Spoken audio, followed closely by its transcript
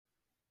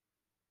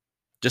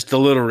Just a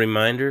little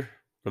reminder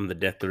from the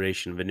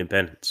Declaration of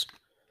Independence.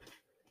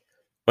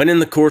 When in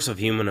the course of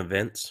human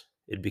events,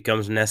 it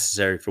becomes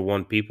necessary for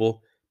one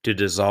people to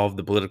dissolve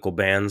the political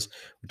bands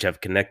which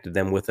have connected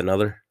them with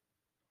another,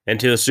 and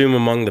to assume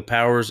among the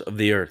powers of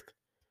the earth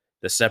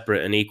the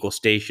separate and equal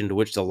station to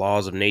which the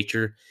laws of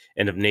nature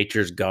and of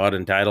nature's God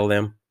entitle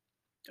them,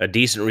 a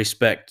decent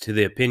respect to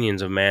the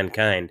opinions of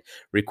mankind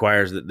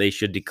requires that they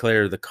should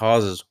declare the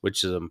causes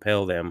which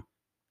impel them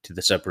to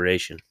the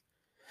separation.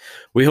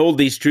 We hold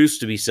these truths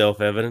to be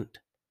self-evident,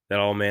 that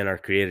all men are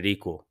created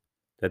equal,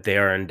 that they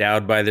are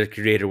endowed by their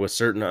Creator with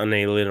certain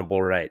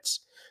unalienable rights,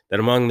 that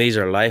among these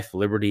are life,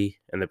 liberty,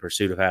 and the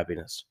pursuit of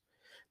happiness.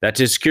 That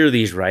to secure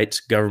these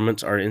rights,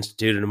 governments are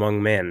instituted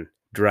among men,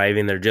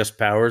 deriving their just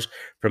powers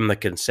from the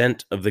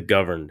consent of the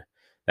governed.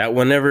 That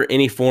whenever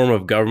any form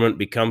of government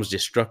becomes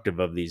destructive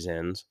of these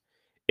ends,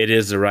 it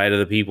is the right of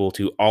the people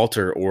to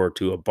alter or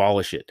to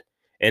abolish it,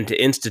 and to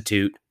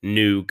institute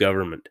new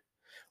government,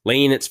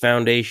 laying its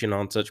foundation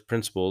on such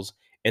principles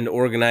and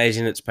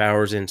organizing its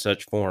powers in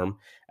such form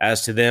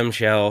as to them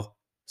shall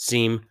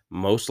seem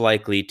most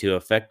likely to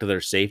affect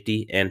their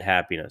safety and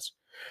happiness.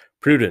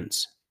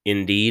 Prudence,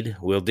 indeed,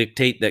 will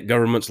dictate that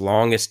governments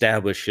long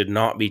established should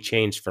not be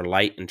changed for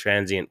light and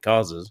transient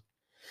causes,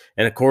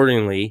 and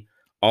accordingly,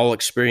 all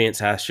experience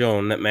hath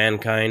shown that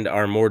mankind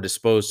are more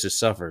disposed to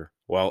suffer,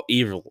 while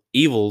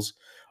evils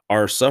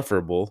are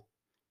sufferable,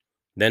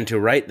 than to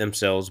right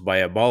themselves by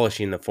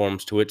abolishing the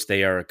forms to which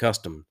they are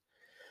accustomed.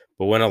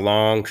 But when a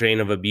long train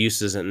of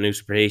abuses and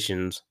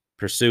usurpations,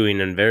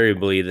 pursuing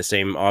invariably the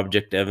same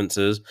object,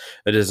 evinces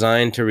a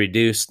design to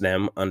reduce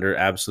them under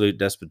absolute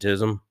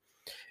despotism,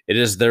 it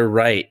is their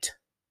right,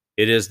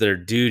 it is their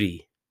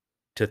duty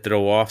to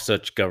throw off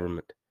such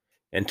government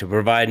and to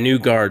provide new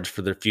guards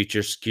for their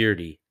future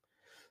security.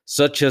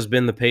 Such has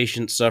been the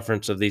patient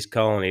sufferance of these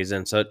colonies,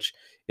 and such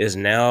is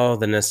now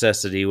the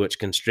necessity which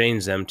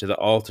constrains them to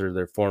alter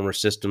their former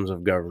systems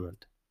of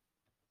government.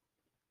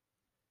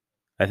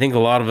 I think a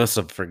lot of us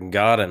have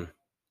forgotten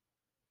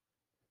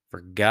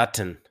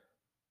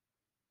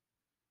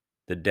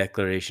the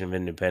Declaration of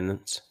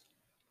Independence.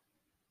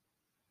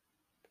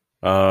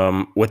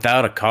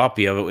 Without a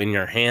copy of it in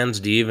your hands,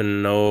 do you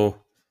even know,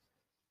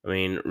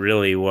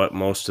 really what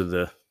most of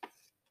the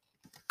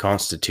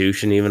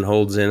Constitution even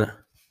holds in it?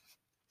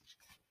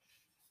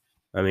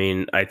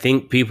 I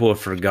think people have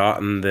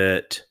forgotten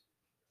that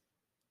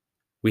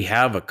we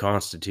have a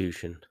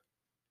Constitution.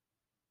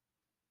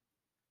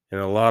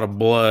 And a lot of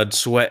blood,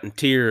 sweat, and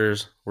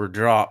tears were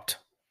dropped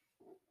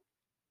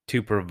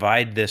to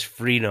provide this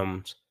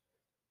freedom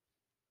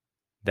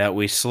that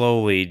we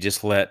slowly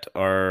just let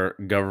our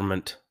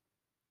government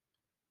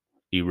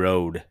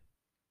erode.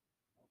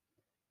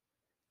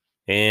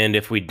 And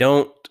if we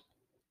don't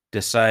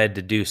decide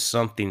to do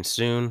something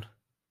soon,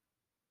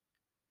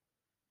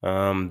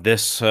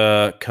 this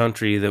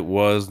country that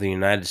was the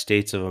United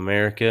States of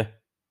America,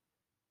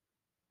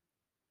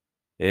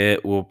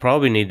 it will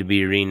probably need to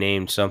be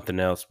renamed something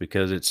else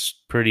because it's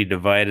pretty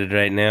divided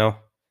right now.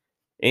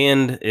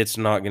 And it's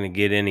not going to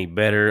get any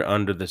better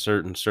under the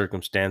certain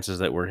circumstances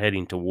that we're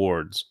heading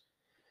towards.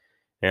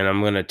 And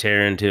I'm going to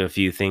tear into a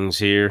few things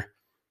here.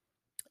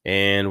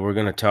 And we're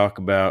going to talk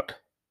about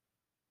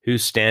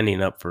who's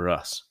standing up for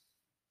us.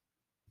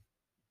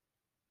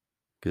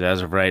 Because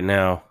as of right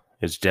now,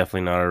 it's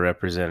definitely not our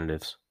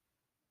representatives.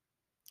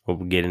 We'll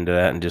get into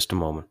that in just a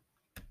moment.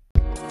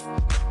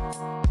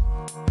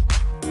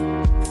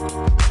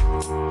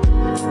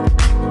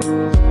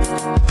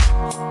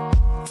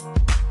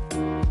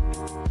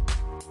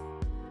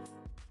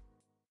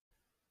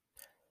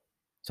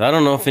 So I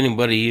don't know if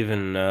anybody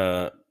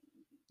even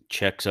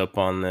checks up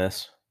on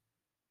this.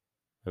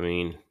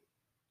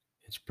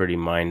 It's pretty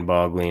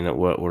mind-boggling at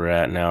what we're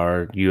at now.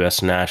 Our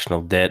U.S.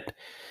 national debt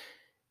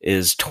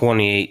is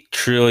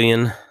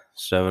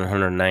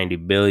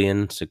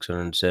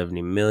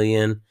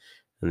 $28,790,670,000,000,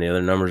 and the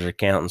other numbers are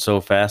counting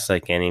so fast I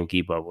can't even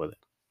keep up with it.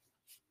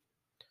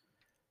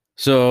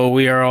 So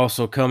we are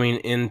also coming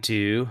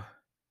into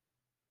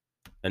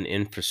an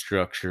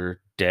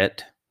infrastructure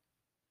debt,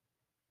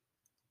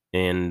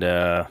 and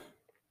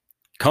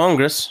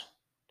Congress,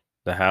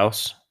 the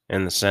House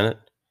and the Senate,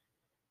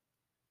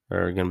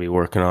 are going to be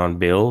working on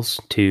bills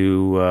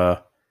to,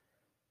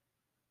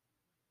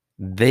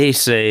 they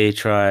say,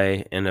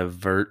 try and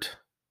avert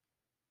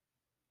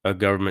a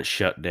government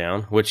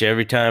shutdown, which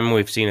every time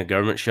we've seen a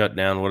government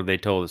shutdown, what have they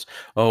told us?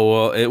 Oh,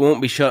 well, it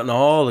won't be shutting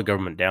all the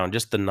government down,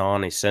 just the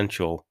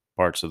non-essential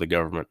parts of the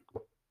government.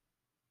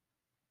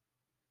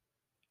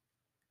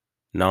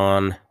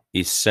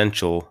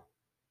 Non-essential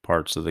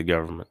parts of the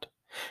government.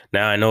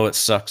 Now, I know it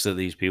sucks that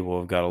these people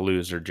have got to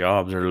lose their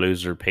jobs or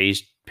lose their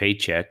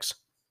paychecks,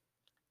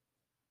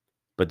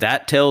 but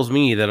that tells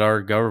me that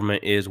our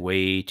government is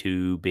way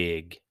too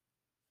big.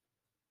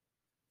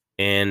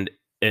 And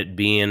it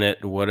being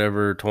at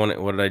whatever,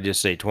 what did I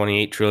just say,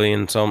 28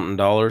 trillion something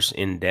dollars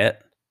in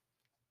debt.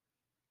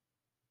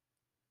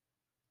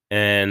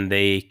 And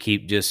they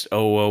keep just,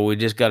 oh, well, we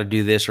just got to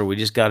do this or we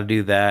just got to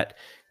do that.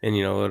 And,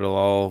 it'll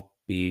all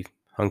be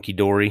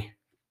hunky-dory.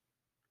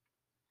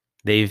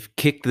 They've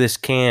kicked this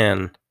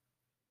can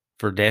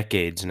for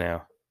decades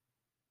now.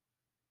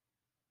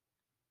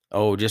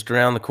 Oh, just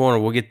around the corner,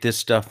 we'll get this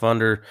stuff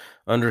under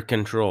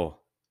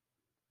control.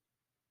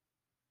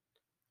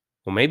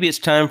 Well, maybe it's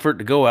time for it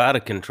to go out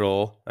of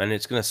control, and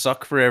it's going to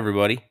suck for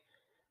everybody.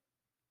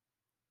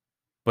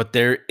 But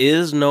there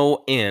is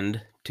no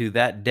end to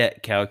that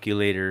debt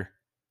calculator.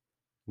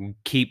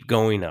 Keep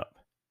going up.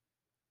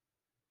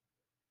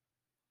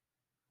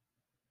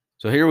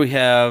 So here we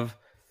have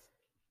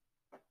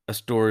a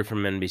story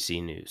from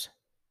NBC News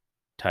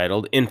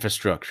titled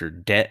Infrastructure,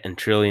 Debt and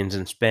Trillions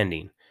in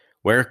Spending,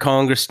 where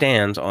Congress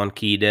stands on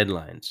key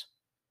deadlines.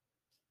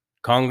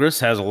 Congress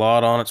has a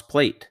lot on its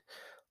plate.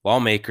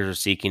 Lawmakers are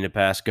seeking to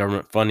pass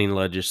government funding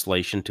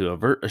legislation to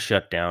avert a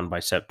shutdown by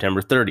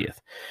September 30th.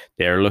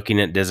 They are looking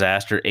at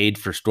disaster aid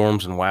for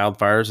storms and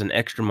wildfires and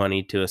extra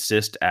money to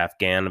assist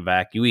Afghan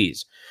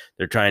evacuees.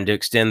 They're trying to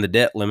extend the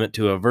debt limit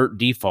to avert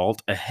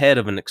default ahead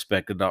of an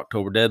expected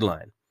October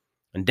deadline.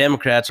 And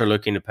Democrats are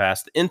looking to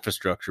pass the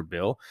infrastructure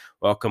bill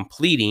while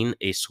completing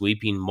a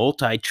sweeping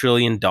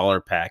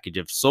multi-trillion-dollar package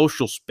of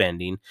social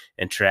spending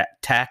and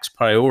tax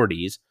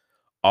priorities,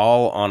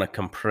 all on a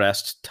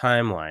compressed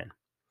timeline.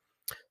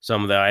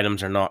 Some of the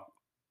items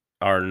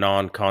are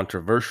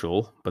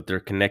non-controversial, but they're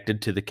connected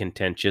to the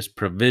contentious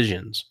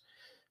provisions.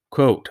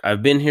 Quote,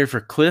 I've been here for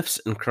cliffs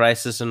and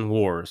crisis and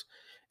wars,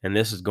 and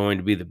this is going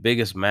to be the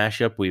biggest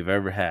mashup we've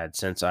ever had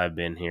since I've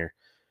been here.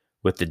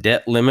 With the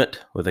debt limit,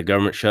 with a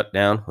government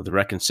shutdown, with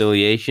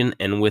reconciliation,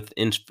 and with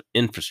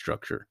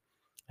infrastructure.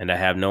 And I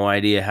have no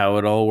idea how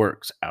it all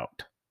works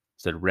out,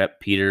 said Rep.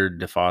 Peter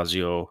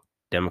DeFazio,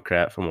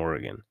 Democrat from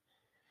Oregon.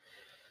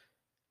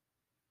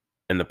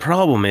 And the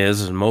problem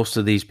is most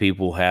of these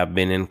people have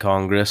been in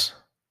Congress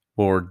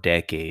for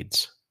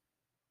decades.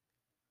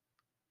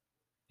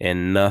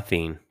 And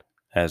nothing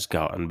has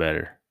gotten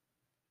better.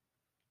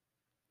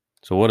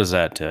 So what does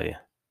that tell you?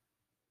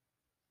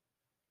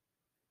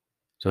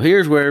 So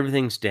here's where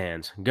everything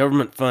stands.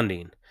 Government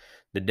funding.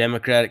 The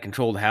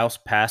Democratic-controlled House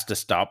passed a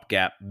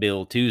stopgap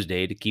bill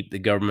Tuesday to keep the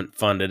government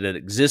funded at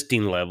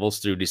existing levels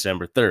through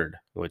December 3rd,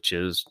 which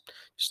is,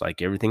 just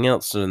like everything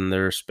else in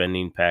their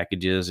spending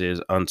packages, is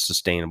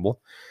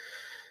unsustainable.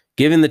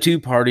 Giving the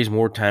two parties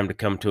more time to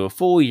come to a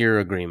full-year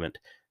agreement.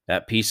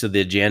 That piece of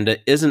the agenda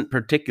isn't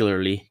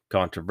particularly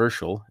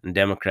controversial, and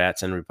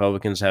Democrats and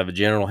Republicans have a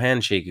general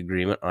handshake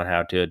agreement on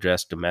how to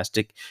address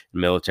domestic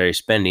and military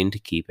spending to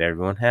keep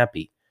everyone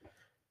happy.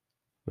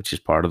 Which is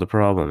part of the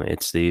problem.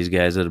 It's these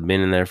guys that have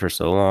been in there for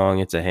so long.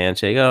 It's a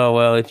handshake. Oh,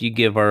 well, if you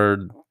give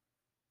our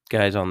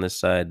guys on this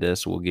side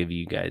this, we'll give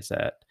you guys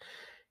that.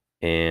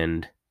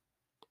 And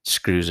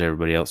screws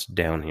everybody else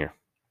down here.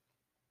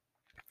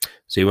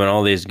 See, when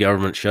all these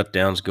government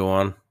shutdowns go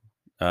on,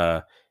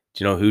 do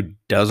you know who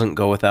doesn't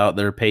go without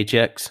their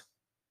paychecks?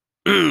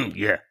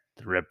 Yeah,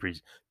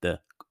 the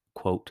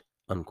quote,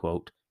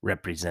 unquote,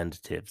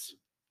 representatives.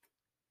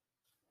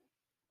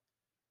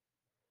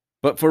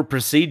 But for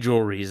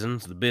procedural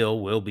reasons, the bill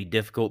will be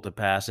difficult to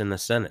pass in the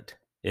Senate.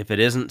 If it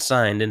isn't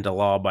signed into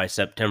law by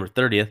September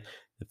 30th,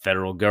 the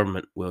federal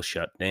government will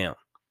shut down.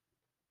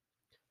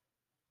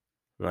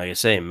 Like I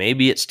say,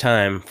 maybe it's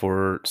time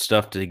for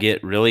stuff to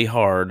get really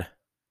hard,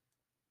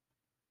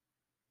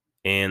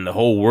 and the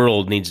whole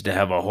world needs to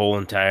have a whole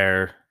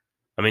entire...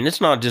 I mean, it's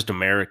not just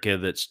America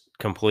that's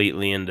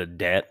completely into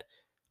debt.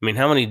 I mean,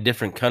 how many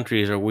different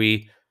countries are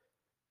we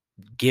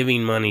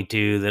giving money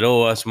to that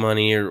owe us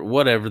money or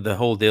whatever the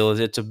whole deal is?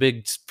 It's a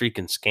big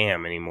freaking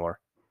scam anymore.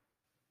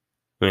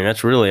 I mean,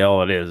 that's really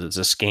all it is. It's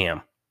a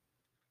scam.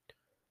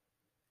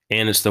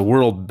 And it's the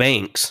world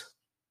banks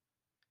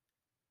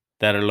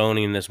that are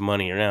loaning this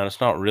money around.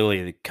 It's not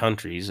really the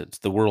countries, it's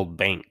the world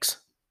banks.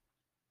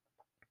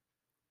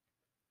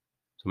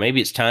 So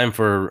maybe it's time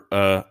for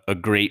a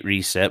great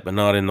reset, but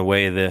not in the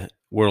way the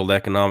World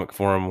Economic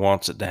Forum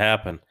wants it to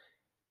happen.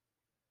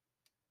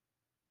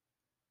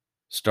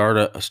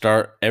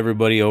 Start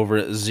everybody over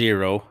at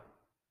zero,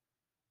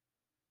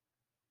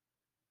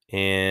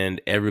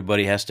 and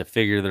everybody has to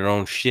figure their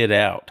own shit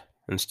out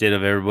instead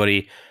of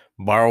everybody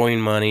borrowing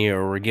money,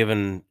 or we're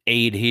giving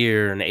aid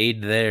here and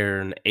aid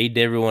there and aid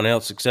to everyone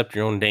else except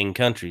your own dang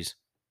countries.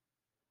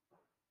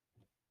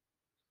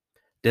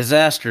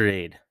 Disaster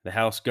aid. The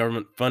House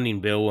government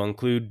funding bill will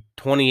include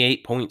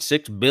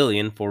 $28.6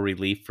 billion for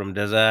relief from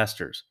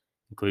disasters,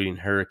 including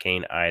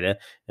Hurricane Ida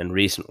and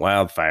recent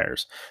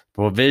wildfires.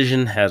 The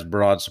provision has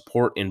broad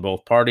support in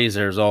both parties.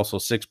 There's also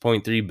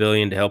 $6.3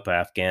 billion to help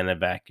Afghan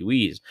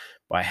evacuees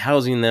by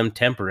housing them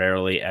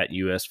temporarily at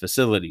U.S.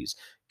 facilities,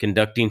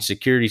 conducting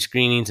security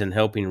screenings, and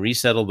helping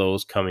resettle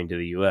those coming to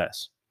the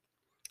U.S.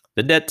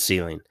 The debt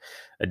ceiling.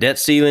 A debt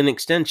ceiling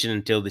extension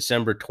until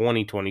December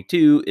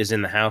 2022 is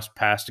in the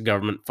House-passed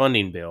government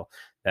funding bill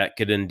that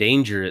could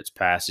endanger its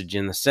passage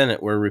in the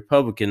Senate, where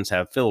Republicans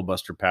have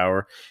filibuster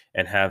power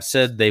and have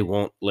said they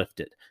won't lift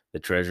it. The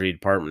Treasury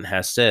Department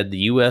has said the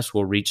U.S.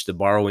 will reach the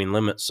borrowing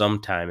limit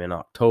sometime in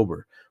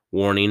October,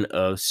 warning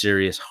of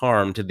serious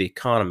harm to the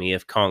economy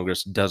if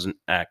Congress doesn't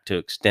act to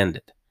extend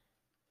it.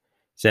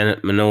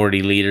 Senate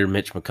Minority Leader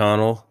Mitch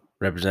McConnell,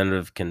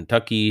 Representative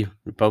Kentucky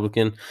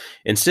Republican,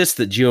 insists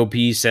that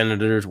GOP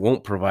senators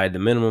won't provide the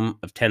minimum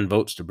of 10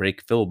 votes to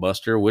break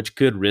filibuster, which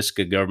could risk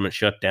a government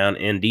shutdown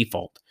and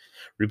default.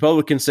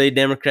 Republicans say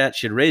Democrats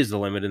should raise the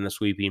limit in the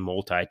sweeping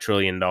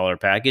multi-trillion-dollar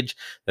package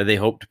that they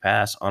hope to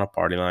pass on a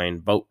party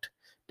line vote.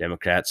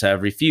 Democrats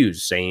have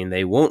refused, saying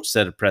they won't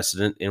set a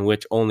precedent in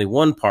which only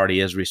one party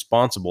is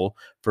responsible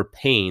for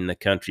paying the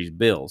country's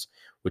bills,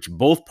 which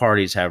both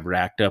parties have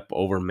racked up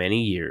over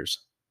many years,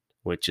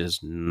 which is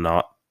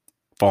not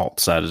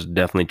false. That is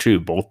definitely true.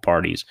 Both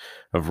parties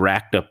have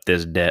racked up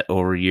this debt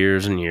over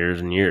years and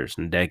years and years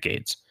and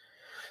decades.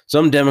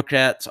 Some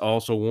Democrats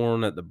also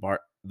warn that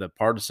the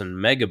partisan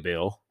mega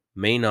bill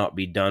may not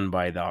be done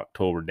by the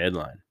October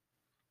deadline.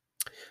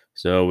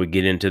 So we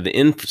get into the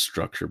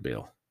infrastructure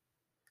bill.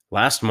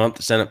 Last month,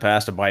 the Senate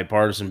passed a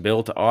bipartisan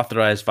bill to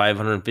authorize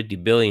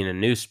 $550 billion in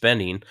new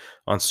spending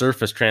on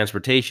surface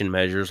transportation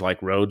measures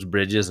like roads,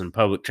 bridges, and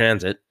public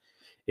transit.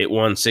 It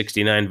won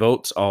 69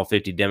 votes, all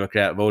 50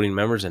 Democrat voting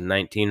members and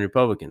 19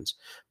 Republicans,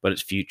 but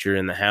its future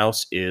in the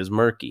House is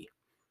murky.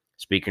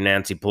 Speaker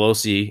Nancy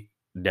Pelosi,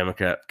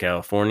 Democrat of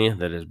California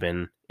that has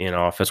been in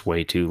office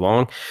way too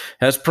long,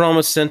 has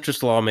promised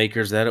centrist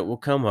lawmakers that it will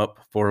come up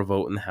for a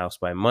vote in the House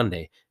by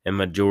Monday, and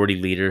Majority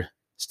Leader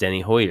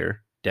Steny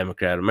Hoyer,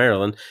 Democrat of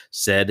Maryland,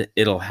 said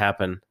it'll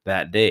happen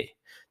that day.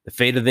 The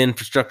fate of the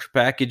infrastructure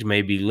package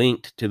may be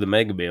linked to the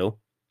mega bill.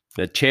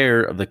 The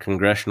chair of the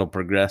Congressional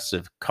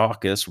Progressive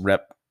Caucus,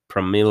 Rep.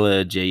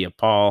 Pramila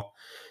Jayapal,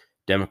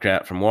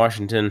 Democrat from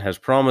Washington, has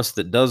promised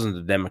that dozens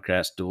of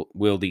Democrats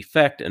will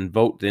defect and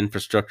vote the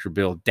infrastructure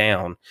bill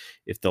down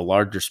if the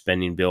larger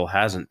spending bill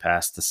hasn't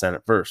passed the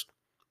Senate first.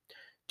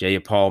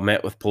 Jayapal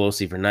met with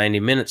Pelosi for 90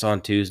 minutes on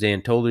Tuesday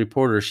and told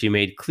reporters she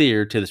made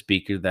clear to the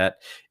speaker that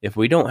if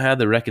we don't have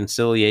the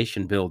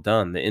reconciliation bill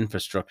done, the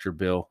infrastructure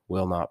bill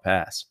will not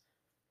pass.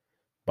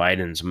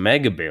 Biden's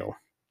mega bill.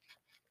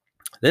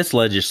 This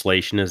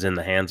legislation is in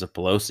the hands of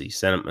Pelosi,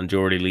 Senate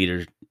Majority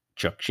Leader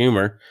Chuck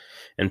Schumer,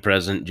 and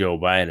President Joe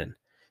Biden.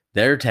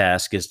 Their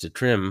task is to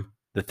trim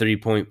the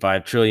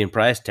 $3.5 trillion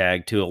price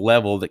tag to a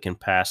level that can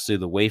pass through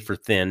the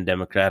wafer-thin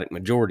Democratic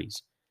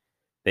majorities.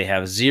 They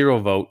have 0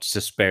 votes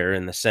to spare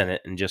in the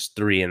Senate and just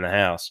 3 in the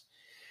House.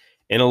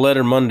 In a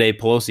letter Monday,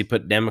 Pelosi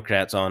put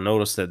Democrats on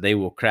notice that they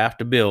will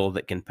craft a bill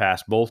that can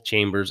pass both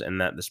chambers and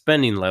that the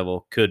spending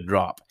level could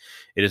drop.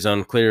 It is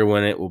unclear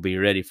when it will be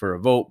ready for a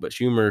vote, but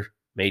Schumer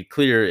made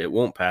clear it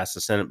won't pass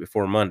the Senate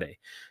before Monday.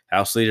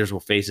 House leaders will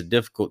face a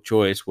difficult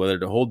choice whether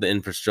to hold the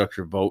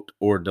infrastructure vote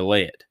or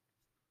delay it.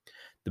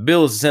 The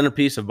bill is the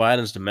centerpiece of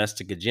Biden's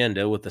domestic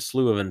agenda, with a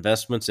slew of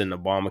investments in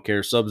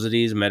Obamacare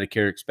subsidies,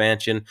 Medicare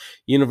expansion,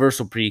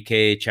 universal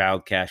pre-K,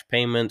 child cash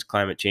payments,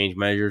 climate change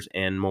measures,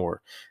 and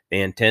more. They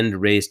intend to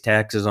raise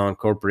taxes on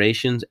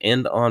corporations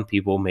and on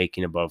people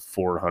making above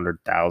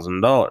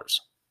 $400,000.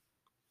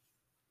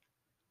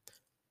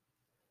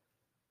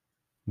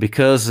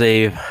 Because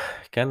they've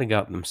kind of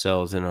got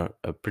themselves in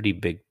a pretty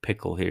big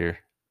pickle here.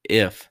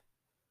 If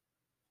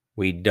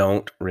we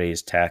don't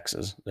raise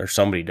taxes, or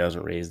somebody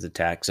doesn't raise the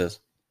taxes,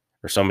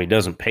 or somebody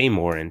doesn't pay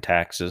more in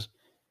taxes,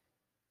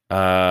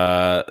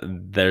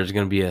 there's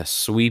going to be a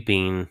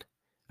sweeping.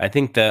 I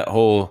think that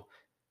whole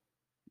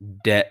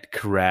debt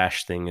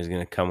crash thing is going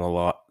to come a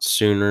lot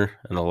sooner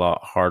and a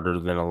lot harder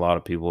than a lot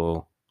of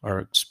people are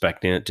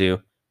expecting it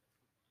to,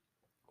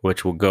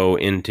 which will go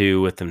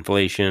into with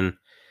inflation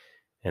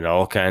and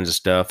all kinds of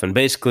stuff, and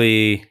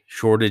basically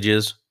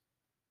shortages.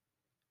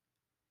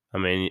 I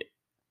mean,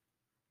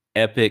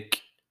 epic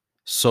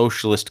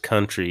socialist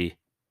country,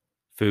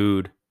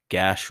 food,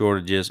 gas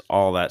shortages,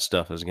 all that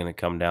stuff is going to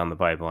come down the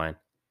pipeline.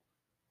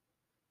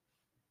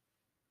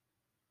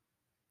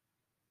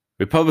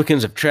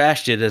 Republicans have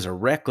trashed it as a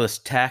reckless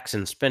tax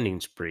and spending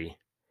spree.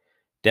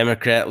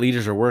 Democrat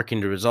leaders are working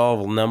to resolve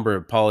a number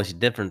of policy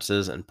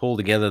differences and pull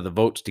together the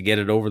votes to get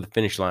it over the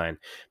finish line.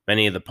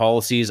 Many of the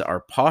policies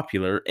are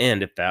popular,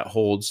 and if that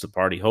holds, the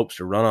party hopes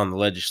to run on the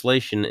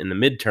legislation in the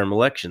midterm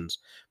elections.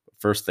 But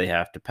first, they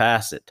have to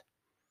pass it.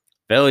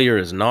 Failure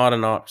is not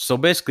an option. So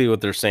basically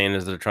what they're saying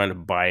is they're trying to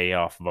buy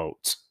off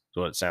votes.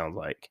 That's what it sounds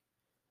like.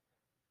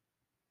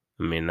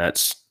 I mean,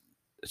 it's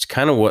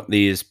kind of what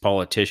these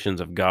politicians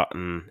have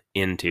gotten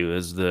into,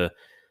 is the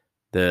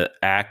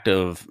act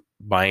of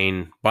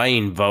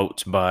buying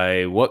votes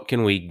by what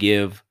can we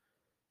give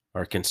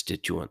our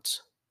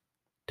constituents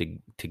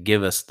to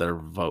give us their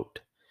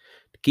vote,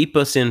 to keep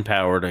us in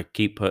power, to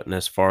keep putting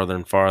us farther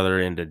and farther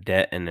into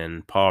debt and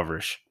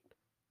impoverish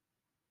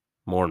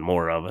more and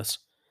more of us.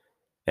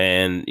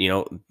 And, you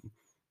know,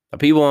 the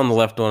people on the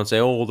left want to say,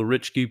 oh, the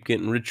rich keep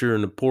getting richer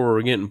and the poor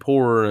are getting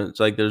poorer. And it's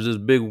like there's this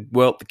big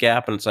wealth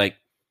gap. And it's like,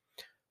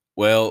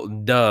 well,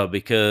 duh,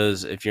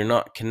 because if you're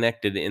not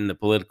connected in the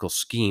political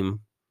scheme,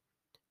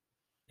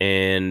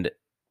 and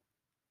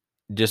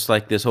just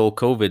like this whole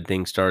COVID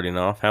thing starting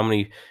off, how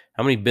many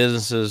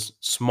businesses,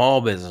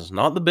 small business,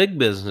 not the big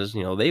businesses,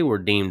 you know, they were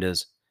deemed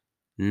as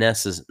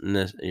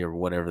or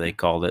whatever they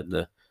called it,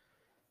 the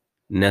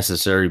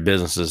necessary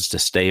businesses to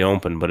stay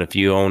open. But if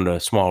you owned a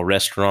small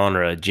restaurant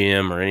or a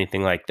gym or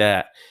anything like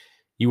that,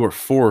 you were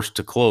forced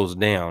to close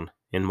down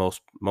in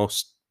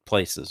most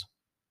places.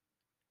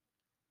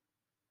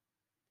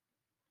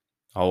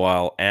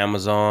 While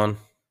Amazon,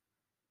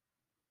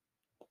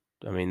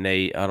 I mean,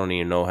 I don't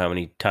even know how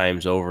many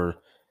times over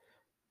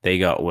they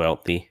got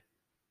wealthy.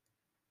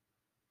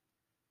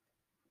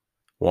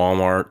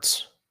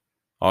 Walmart's,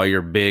 all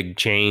your big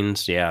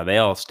chains, yeah, they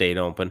all stayed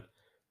open.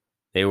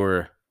 They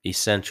were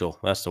essential.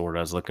 That's the word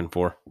I was looking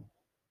for.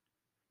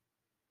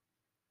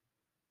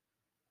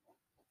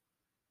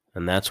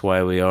 And that's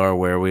why we are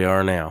where we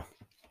are now.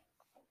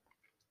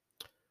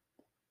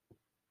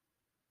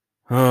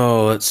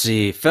 Oh, let's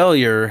see.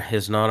 Failure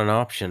is not an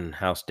option.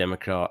 House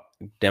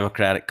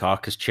Democratic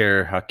Caucus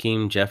Chair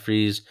Hakeem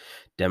Jeffries,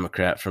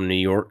 Democrat from New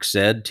York,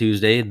 said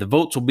Tuesday the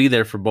votes will be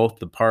there for both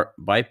the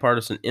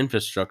bipartisan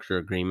infrastructure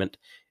agreement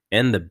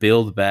and the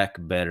Build Back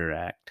Better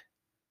Act.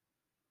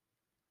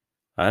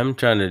 I'm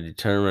trying to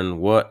determine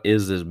what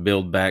is this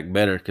Build Back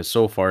Better, because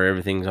so far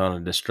everything's on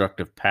a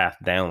destructive path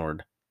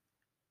downward.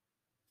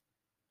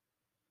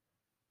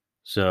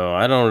 So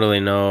I don't really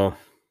know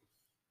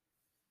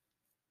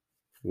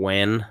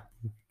when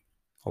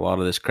a lot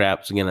of this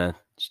crap's going to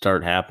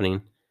start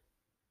happening.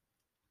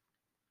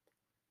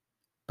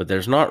 But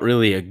there's not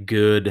really a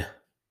good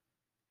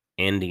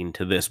ending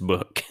to this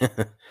book.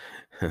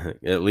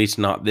 At least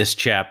not this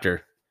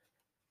chapter.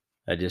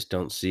 I just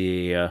don't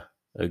see a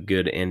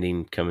good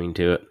ending coming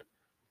to it.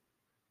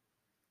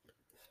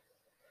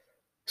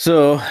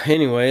 So,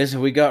 anyways,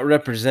 we got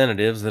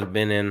representatives that have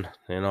been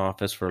in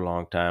office for a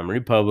long time.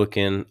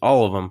 Republican,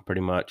 all of them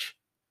pretty much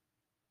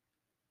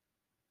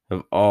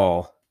have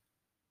all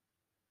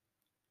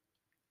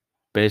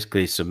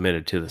basically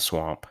submitted to the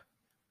swamp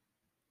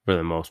for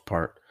the most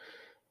part.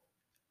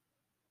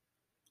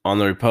 On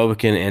the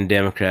Republican and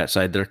Democrat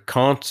side, they're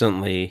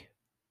constantly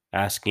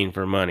asking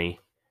for money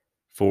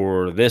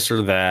for this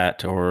or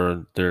that,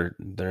 or their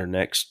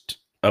next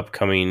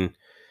upcoming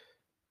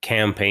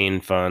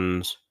campaign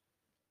funds.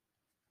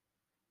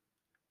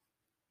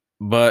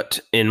 But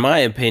in my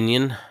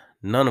opinion,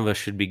 none of us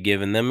should be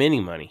giving them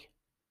any money.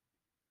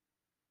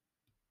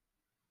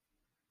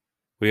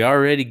 We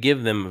already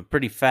give them a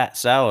pretty fat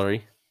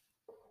salary.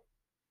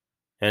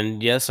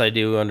 And yes, I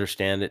do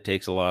understand it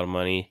takes a lot of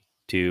money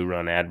to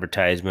run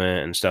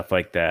advertisement and stuff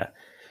like that.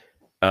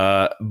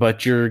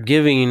 But you're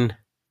giving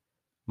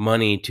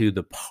money to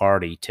the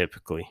party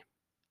typically,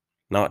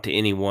 not to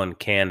any one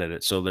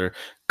candidate. So they're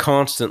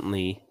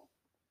constantly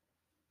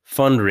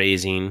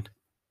fundraising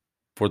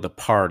for the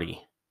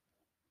party.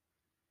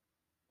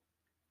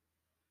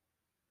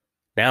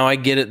 Now I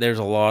get it. There's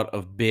a lot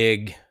of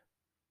big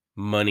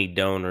money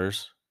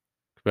donors,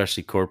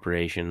 especially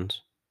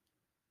corporations,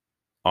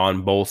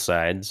 on both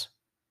sides.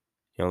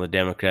 You know, the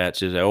Democrats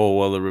say, "Oh,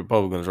 well, the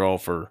Republicans are all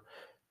for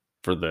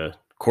the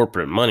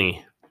corporate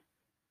money.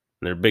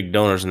 They're big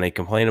donors, and they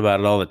complain about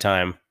it all the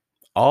time,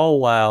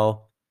 all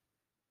while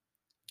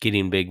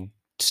getting big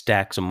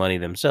stacks of money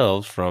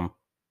themselves from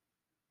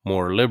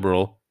more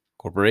liberal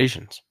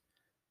corporations."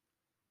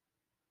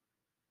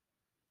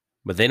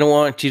 But they don't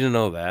want you to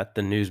know that.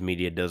 The news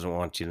media doesn't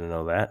want you to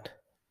know that.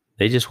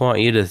 They just want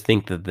you to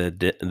think that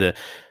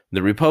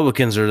the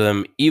Republicans are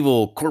them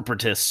evil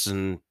corporatists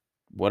and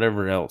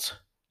whatever else,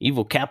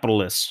 evil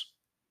capitalists,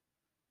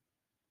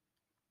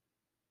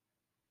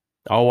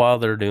 all while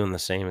they're doing the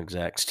same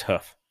exact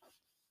stuff.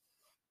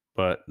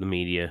 But the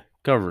media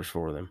covers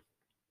for them.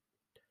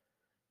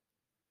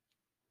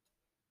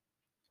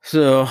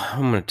 So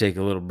I'm going to take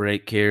a little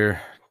break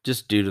here,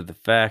 just due to the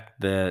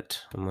fact that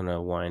I'm going to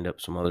wind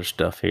up some other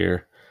stuff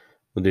here.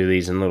 We'll do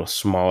these in little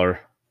smaller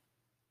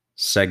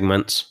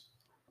segments.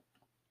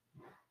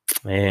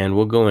 And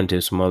we'll go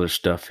into some other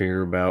stuff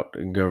here about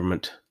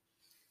government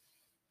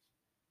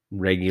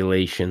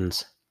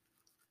regulations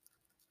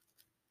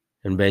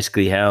and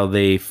basically how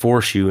they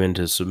force you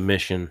into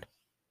submission,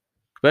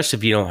 especially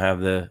if you don't have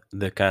the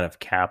kind of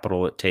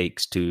capital it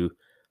takes to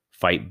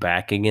fight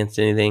back against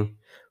anything.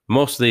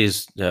 Most of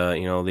these,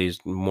 these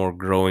more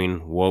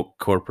growing woke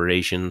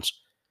corporations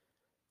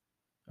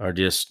are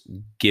just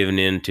giving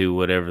in to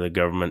whatever the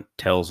government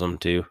tells them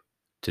to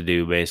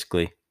do,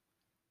 basically.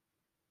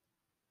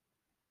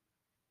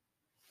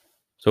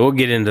 So we'll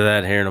get into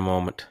that here in a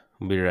moment.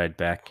 We'll be right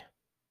back.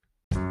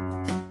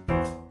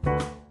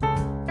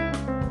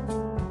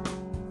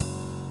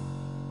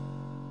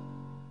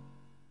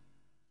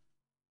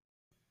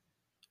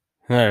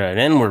 All right,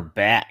 and we're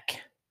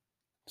back.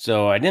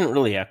 So I didn't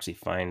really actually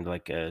find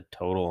like a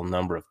total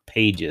number of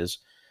pages,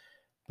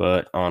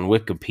 but on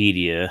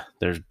Wikipedia,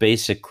 there's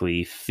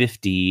basically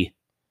 50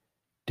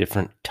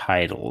 different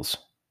titles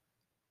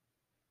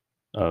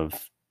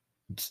of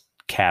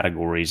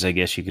categories, I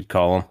guess you could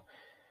call them.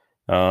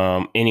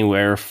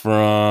 Anywhere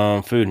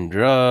from food and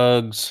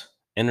drugs,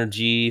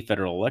 energy,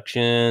 federal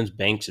elections,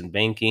 banks and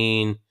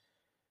banking,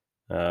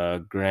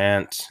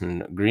 grants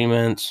and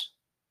agreements,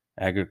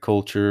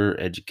 agriculture,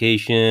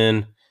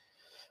 education,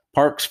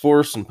 parks,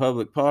 forests, and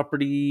public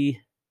property,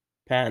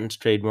 patents,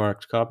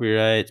 trademarks,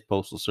 copyrights,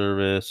 postal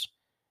service,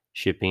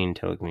 shipping,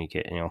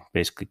 telecommunication,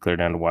 basically clear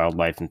down to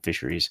wildlife and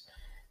fisheries.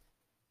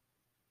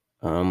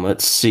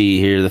 Let's see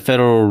here. The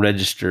Federal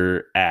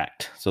Register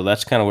Act. So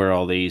that's kind of where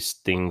all these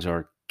things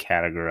are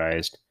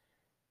categorized.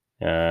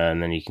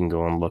 And then you can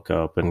go and look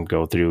up and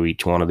go through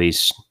each one of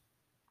these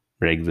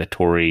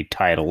regulatory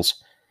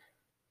titles.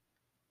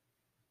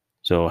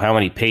 So how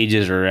many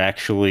pages are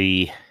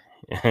actually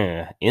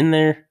in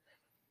there?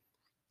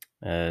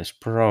 It's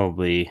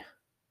probably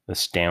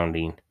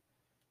astounding.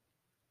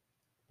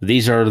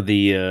 These are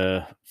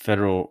the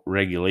federal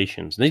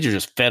regulations. These are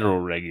just federal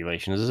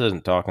regulations. This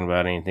isn't talking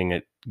about anything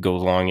that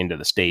goes along into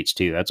the states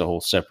too. That's a whole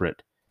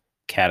separate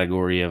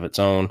category of its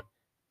own.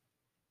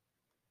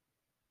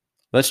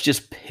 Let's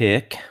just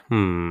pick.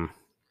 Let's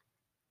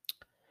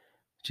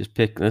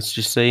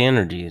just say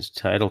energy is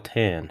Title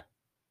 10.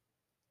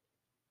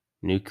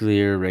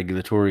 Nuclear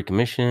Regulatory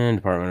Commission,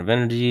 Department of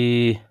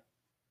Energy.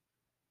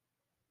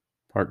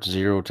 Part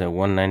 0 to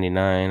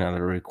 199 are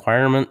the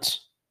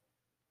requirements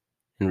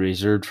and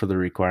reserved for the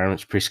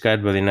requirements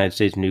prescribed by the United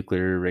States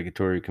Nuclear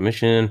Regulatory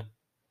Commission.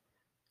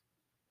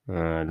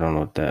 I don't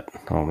know what that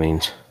all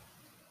means.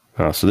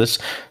 So this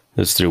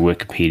through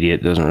Wikipedia.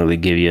 It doesn't really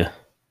give you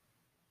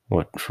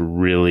what's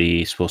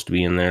really supposed to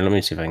be in there. Let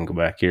me see if I can go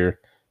back here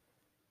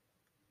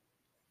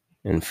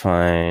and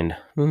find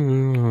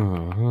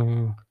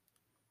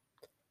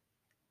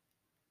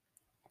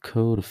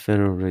Code of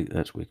Federal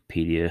that's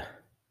Wikipedia.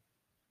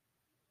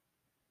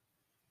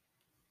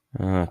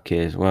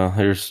 Okay, well,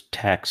 here's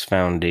Tax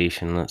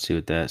Foundation. Let's see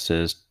what that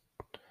says.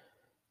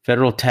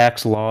 Federal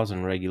tax laws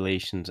and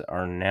regulations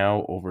are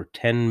now over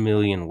 10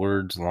 million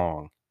words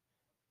long.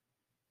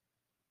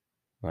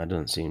 Well, that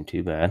doesn't seem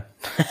too bad.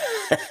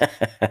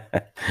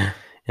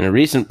 In a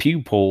recent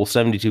Pew poll,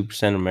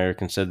 72% of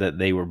Americans said that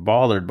they were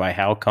bothered by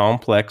how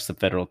complex the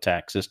federal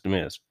tax system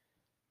is.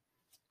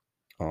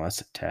 Oh,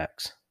 that's a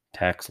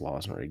tax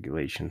laws and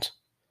regulations.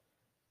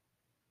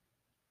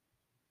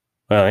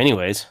 Well,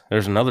 anyways,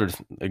 there's another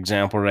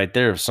example right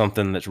there of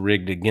something that's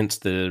rigged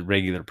against the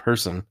regular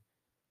person.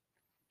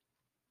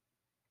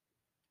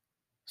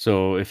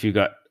 So if you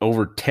got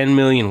over 10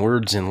 million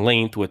words in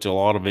length, which a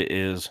lot of it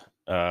is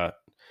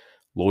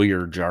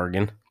lawyer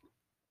jargon,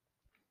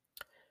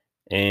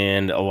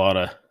 and a lot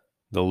of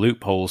the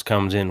loopholes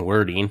comes in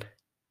wording,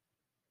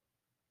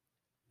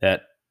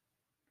 that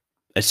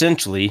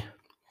essentially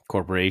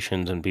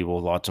corporations and people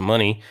with lots of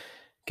money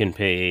can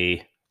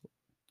pay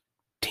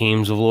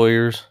teams of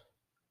lawyers,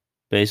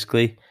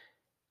 basically,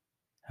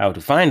 how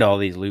to find all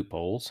these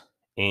loopholes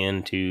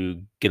and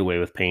to get away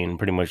with paying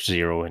pretty much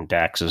zero in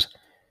taxes,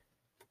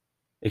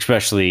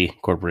 especially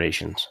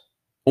corporations.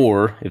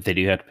 Or if they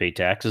do have to pay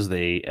taxes,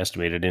 they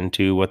estimate it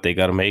into what they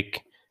got to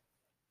make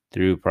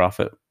through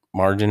profit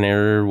margin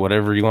error,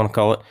 whatever you want to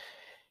call it,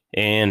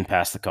 and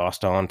pass the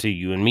cost on to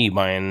you and me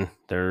buying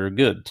their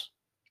goods.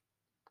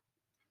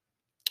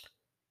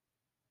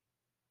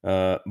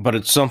 But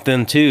it's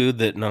something, too,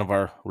 that none of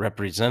our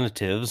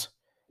representatives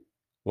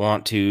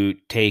want to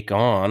take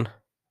on.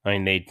 I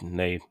mean,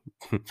 they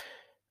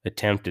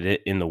attempted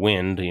it in the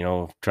wind,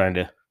 trying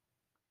to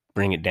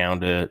bring it down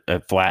to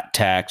a flat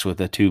tax with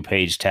a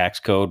 2-page tax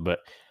code. But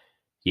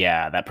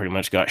yeah, that pretty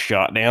much got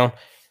shot down.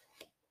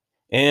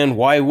 And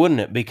why wouldn't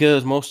it?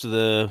 Because most of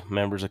the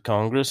members of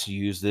Congress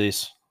use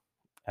this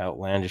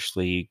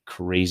outlandishly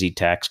crazy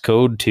tax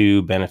code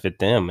to benefit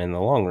them in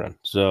the long run.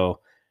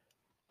 So,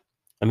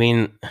 I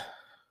mean,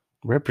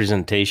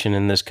 representation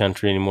in this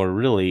country anymore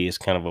really is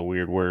kind of a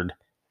weird word.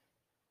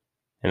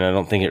 And I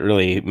don't think it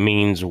really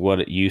means what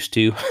it used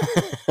to.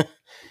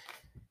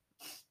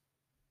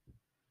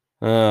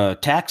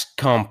 Tax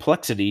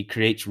complexity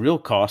creates real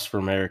costs for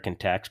American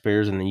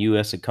taxpayers and the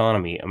U.S.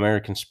 economy.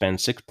 Americans spend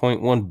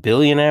 6.1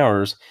 billion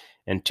hours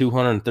and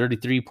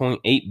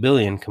 233.8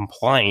 billion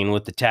complying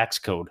with the tax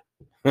code.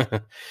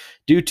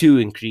 Due to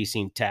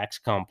increasing tax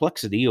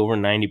complexity, over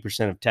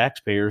 90% of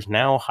taxpayers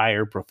now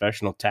hire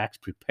professional tax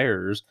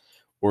preparers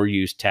or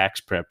use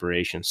tax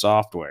preparation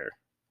software.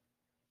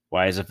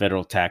 Why is the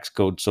federal tax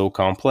code so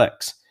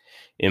complex?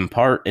 In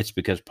part, it's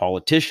because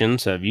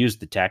politicians have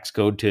used the tax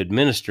code to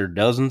administer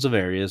dozens of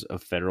areas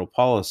of federal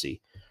policy,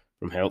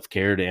 from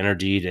healthcare to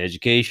energy to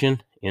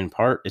education. In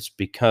part, it's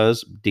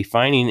because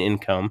defining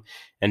income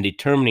and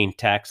determining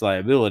tax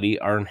liability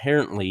are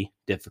inherently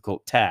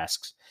difficult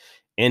tasks.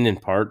 And in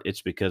part,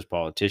 it's because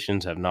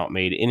politicians have not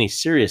made any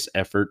serious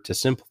effort to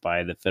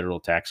simplify the federal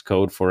tax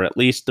code for at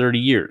least 30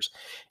 years,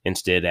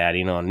 instead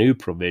adding on new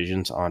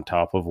provisions on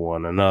top of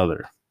one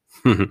another.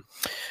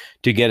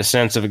 To get a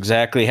sense of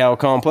exactly how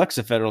complex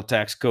the federal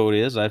tax code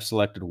is, I've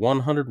selected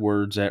 100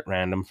 words at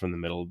random from the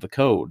middle of the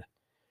code.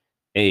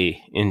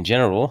 A. In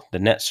general, the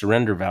net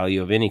surrender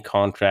value of any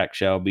contract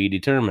shall be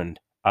determined.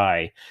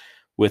 I.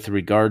 With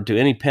regard to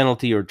any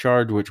penalty or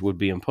charge which would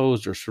be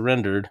imposed or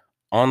surrendered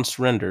on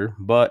surrender,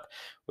 but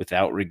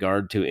without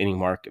regard to any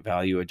market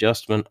value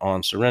adjustment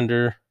on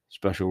surrender,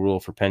 special rule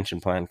for pension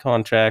plan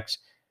contracts.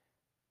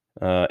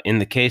 In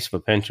the case of a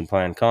pension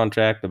plan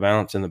contract, the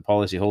balance in the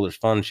policyholder's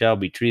fund shall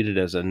be treated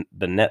as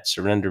the net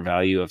surrender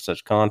value of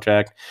such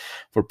contract.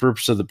 For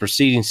purpose of the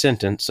preceding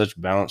sentence,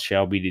 such balance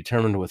shall be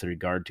determined with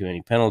regard to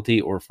any penalty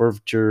or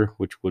forfeiture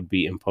which would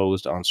be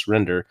imposed on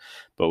surrender,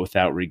 but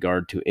without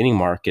regard to any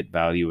market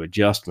value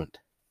adjustment.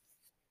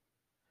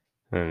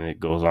 And it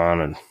goes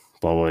on and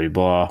blah, blah,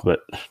 blah. But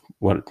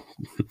what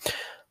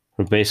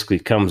it basically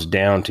comes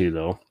down to,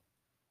 though,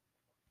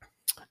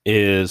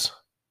 is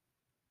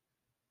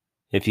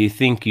if you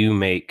think you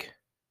make,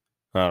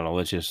 I don't know,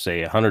 let's just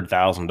say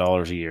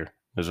 $100,000 a year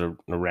as a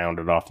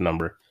rounded off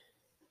number,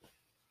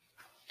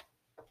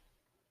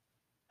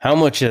 how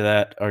much of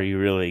that are you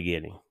really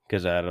getting?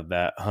 Because out of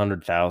that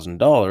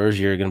 $100,000,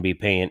 you're going to be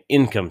paying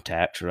income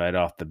tax right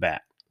off the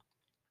bat.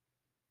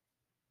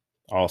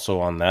 Also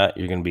on that,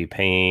 you're going to be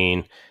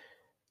paying,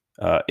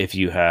 if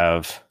you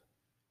have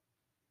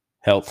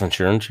health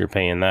insurance, you're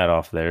paying that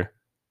off there.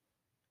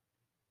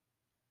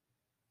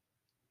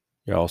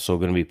 You're also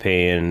going to be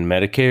paying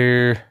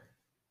Medicare,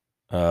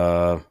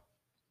 Social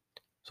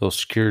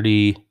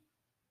Security.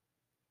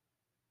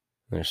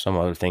 There's some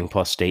other thing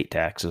plus state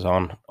taxes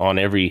on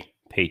every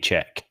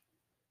paycheck.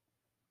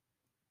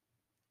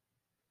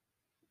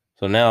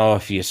 So now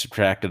if you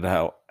subtracted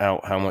out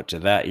how much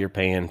of that you're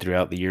paying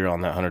throughout the year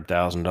on that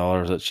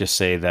 $100,000, let's just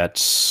say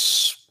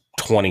that's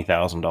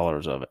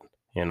 $20,000 of it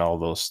and all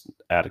those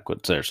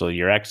adequates there. So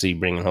you're actually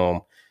bringing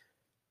home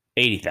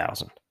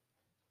 $80,000.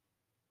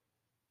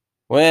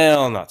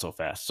 Well, not so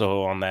fast.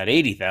 So on that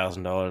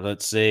 $80,000,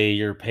 let's say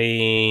you're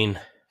paying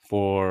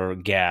for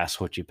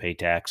gas, which you pay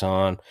tax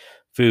on,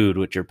 food,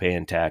 which you're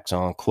paying tax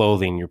on,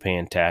 clothing, you're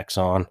paying tax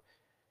on,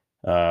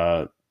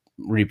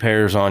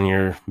 repairs on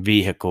your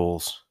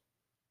vehicles,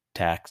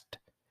 taxed.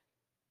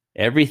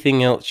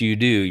 Everything else you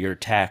do, you're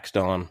taxed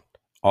on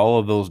all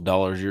of those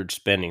dollars you're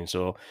spending.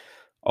 So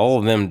all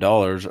of them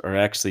dollars are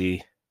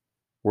actually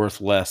worth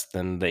less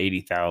than the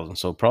 $80,000.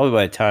 So probably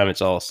by the time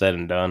it's all said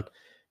and done,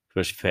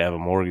 especially if you have a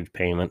mortgage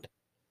payment,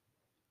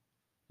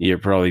 you're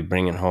probably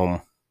bringing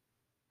home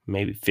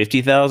maybe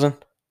 $50,000.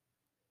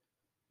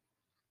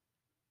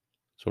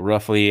 So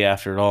roughly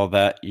after all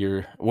that,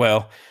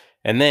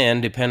 and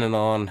then depending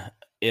on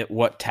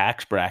what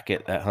tax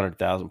bracket that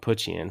 $100,000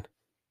 puts you in,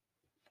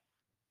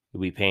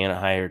 you'll be paying a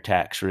higher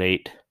tax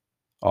rate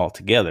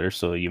altogether.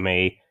 So you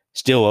may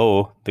still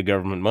owe the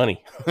government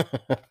money.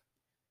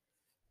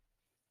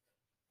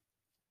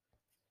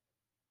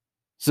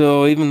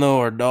 So even though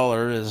our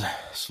dollar is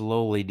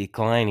slowly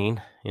declining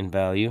in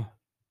value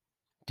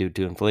due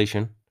to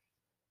inflation,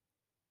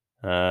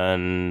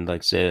 and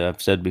like I said,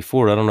 I've said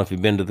before, I don't know if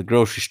you've been to the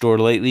grocery store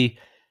lately,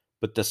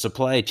 but the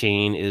supply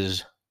chain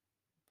is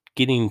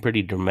getting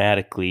pretty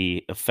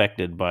dramatically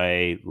affected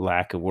by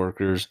lack of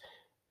workers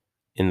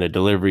in the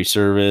delivery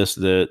service,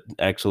 the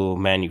actual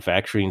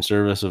manufacturing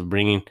service of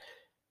bringing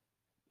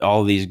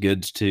all these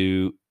goods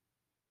to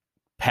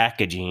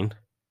packaging,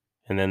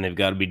 and then they've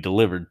got to be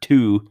delivered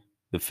to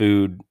the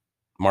food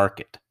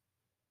market.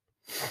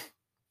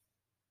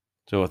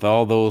 So with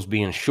all those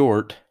being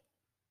short,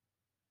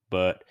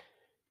 but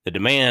the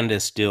demand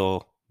is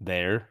still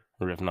there,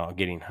 or if not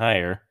getting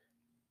higher,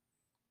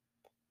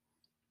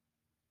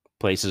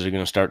 places are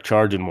going to start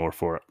charging more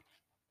for it.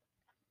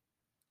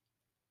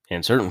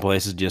 And certain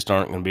places just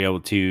aren't going to be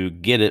able to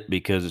get it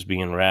because it's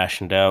being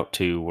rationed out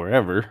to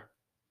wherever,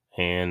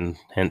 and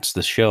hence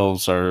the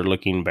shelves are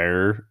looking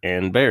barer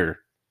and barer.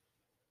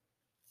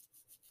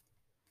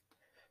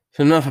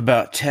 So enough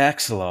about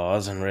tax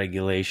laws and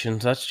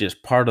regulations. That's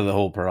just part of the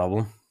whole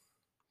problem.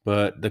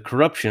 But the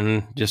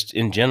corruption, just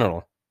in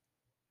general,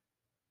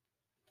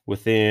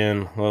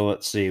 within, well,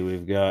 let's see,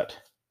 we've got,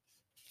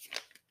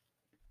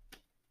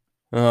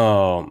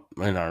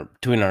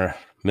 between our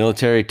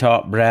military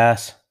top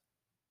brass,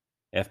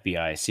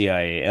 FBI,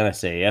 CIA,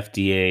 NSA,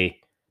 FDA,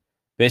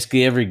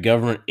 basically every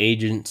government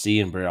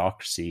agency and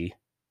bureaucracy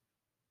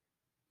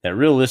that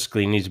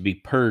realistically needs to be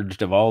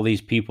purged of all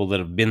these people that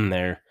have been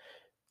there,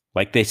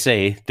 like they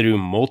say, through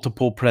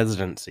multiple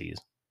presidencies.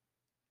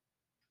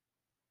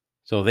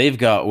 So they've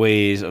got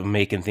ways of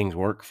making things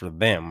work for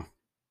them,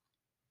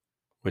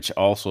 which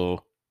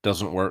also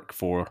doesn't work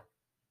for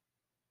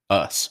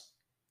us.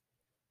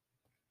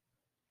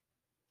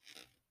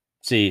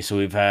 See, so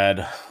we've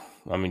had,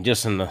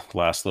 just in the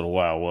last little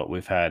while,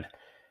 we've had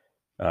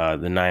the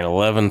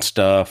 9/11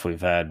 stuff, we've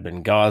had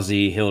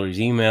Benghazi, Hillary's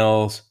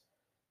emails,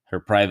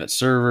 her private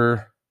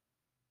server.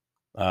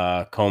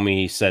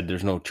 Comey said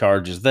there's no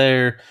charges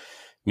there.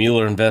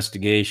 Mueller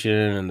investigation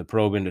and the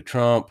probe into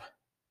Trump.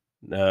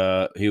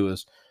 He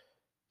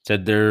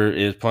said there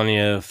is plenty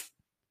of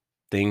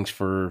things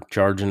for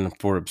charging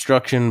for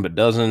obstruction, but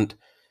doesn't.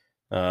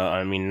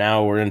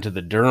 Now we're into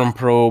the Durham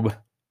probe,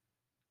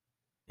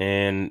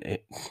 and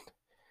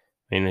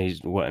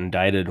he's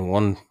indicted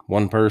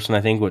one person,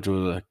 I think, which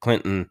was a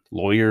Clinton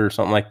lawyer or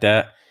something like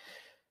that.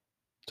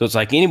 So it's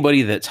like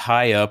anybody that's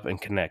high up and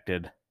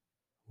connected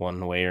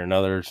one way or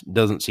another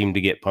doesn't seem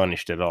to get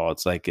punished at all.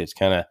 It's like it's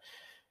kind of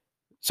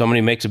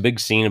somebody makes a big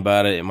scene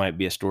about it. It might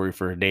be a story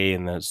for a day,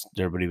 and then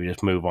everybody would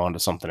just move on to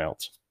something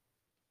else.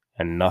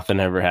 and nothing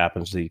ever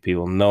happens to these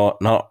people. No,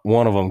 not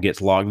one of them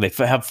gets logged.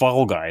 They have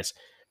fall guys.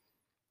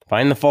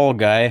 Find the fall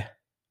guy.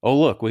 Oh,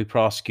 look, we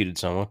prosecuted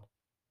someone.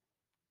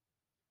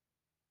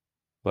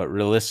 But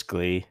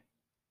realistically,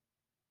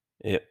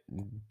 it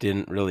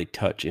didn't really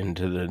touch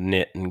into the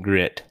nit and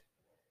grit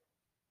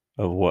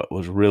of what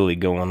was really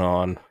going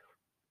on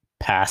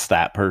past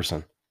that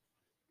person.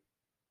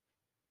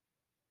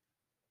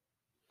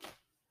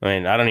 I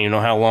mean, I don't even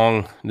know how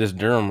long this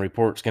Durham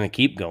report's going to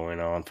keep going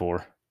on for.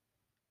 I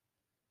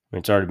mean,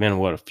 it's already been,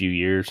 a few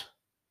years?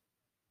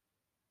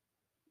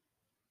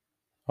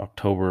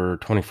 October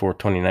 24,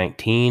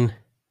 2019.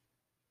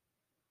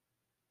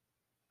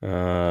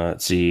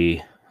 Let's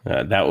see.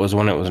 That was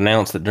when it was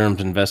announced that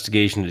Durham's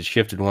investigation had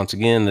shifted once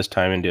again, this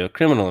time into a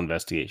criminal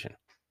investigation.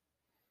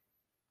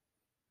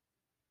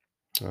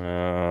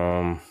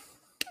 I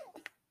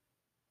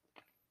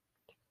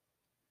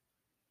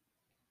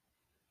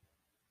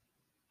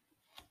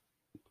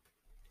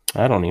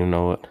don't even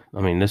know what.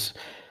 I mean, there's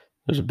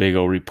a big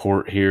old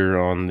report here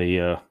on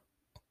the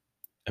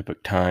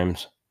Epoch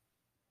Times.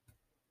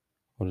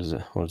 What is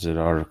it? What's it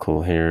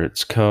article here?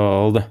 It's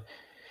called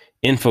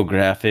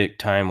Infographic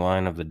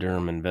Timeline of the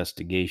Durham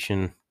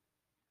Investigation.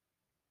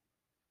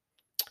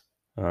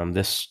 So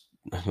this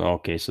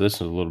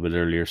is a little bit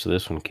earlier. So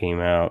this one came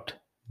out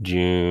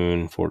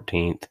June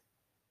 14th.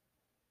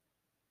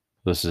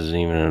 This isn't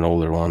even an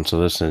older one,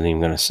 so this isn't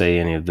even going to say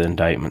any of the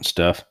indictment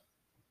stuff.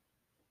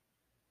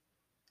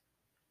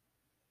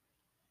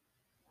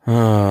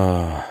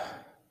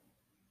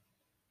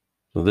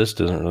 So this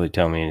doesn't really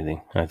tell me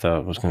anything. I thought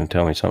it was going to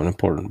tell me something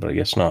important, but I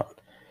guess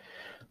not.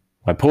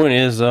 My point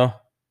is, though,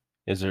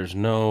 there's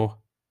nobody's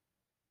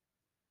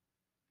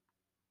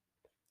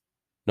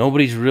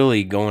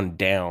really going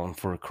down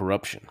for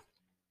corruption.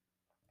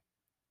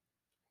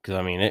 Because,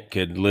 I mean, it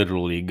could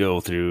literally go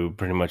through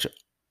pretty much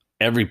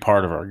every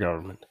part of our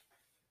government.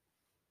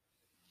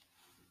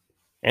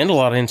 And a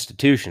lot of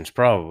institutions,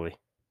 probably.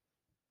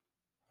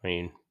 I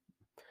mean,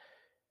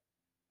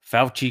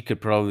 Fauci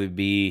could probably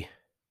be,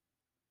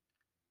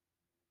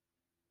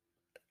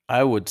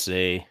 I would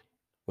say,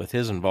 with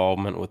his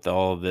involvement with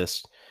all of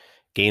this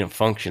gain of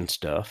function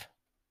stuff,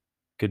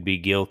 could be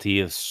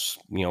guilty of,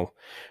 who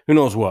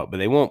knows what, but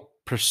they won't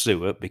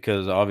pursue it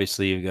because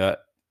obviously you've got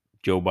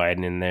Joe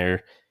Biden in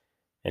there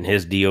and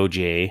his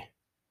DOJ.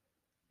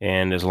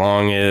 And as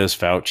long as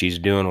Fauci's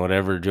doing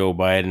whatever Joe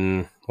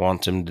Biden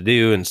wants him to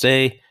do and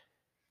say,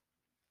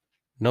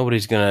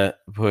 nobody's going to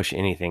push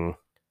anything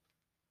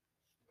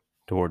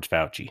towards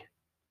Fauci.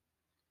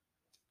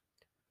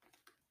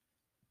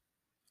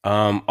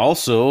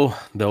 Also,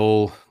 the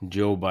old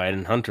Joe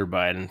Biden, Hunter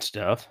Biden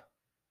stuff.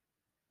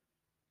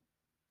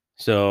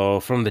 So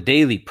from the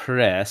Daily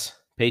Press,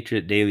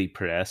 Patriot Daily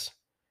Press,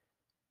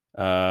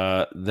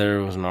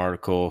 there was an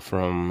article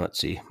from,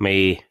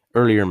 May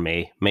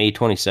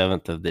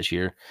 27th of this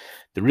year.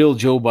 The real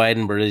Joe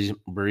Biden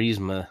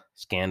Burisma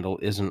scandal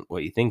isn't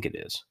what you think it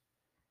is.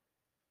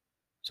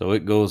 So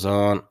it goes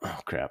on. Oh,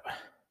 crap.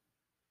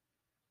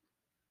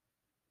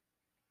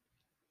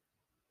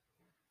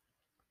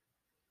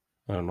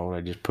 I don't know what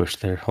I just pushed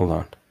there. Hold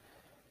on.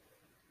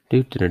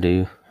 I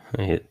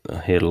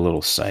hit a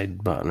little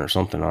side button or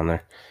something on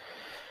there.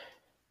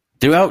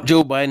 Throughout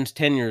Joe Biden's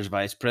tenure as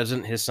vice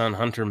president, his son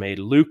Hunter made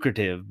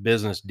lucrative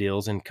business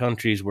deals in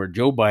countries where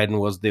Joe Biden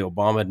was the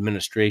Obama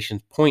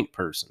administration's point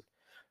person.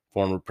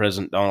 Former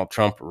President Donald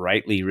Trump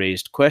rightly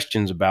raised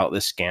questions about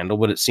this scandal,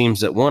 but it seems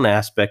that one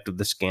aspect of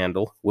the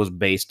scandal was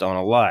based on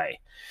a lie.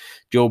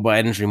 Joe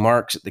Biden's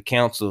remarks at the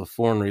Council of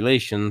Foreign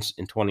Relations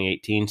in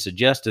 2018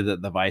 suggested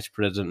that the vice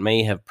president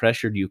may have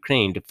pressured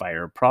Ukraine to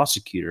fire a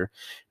prosecutor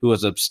who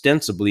was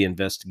ostensibly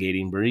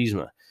investigating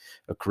Burisma,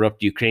 a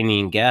corrupt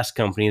Ukrainian gas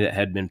company that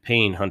had been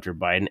paying Hunter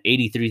Biden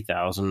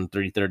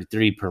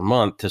 $83,333 per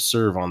month to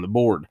serve on the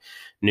board.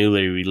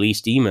 Newly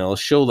released emails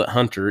show that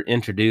Hunter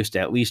introduced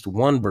at least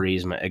one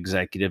Burisma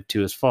executive to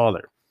his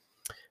father.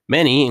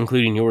 Many,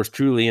 including yours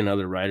truly and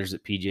other writers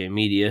at PJ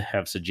Media,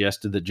 have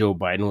suggested that Joe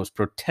Biden was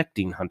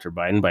protecting Hunter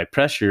Biden by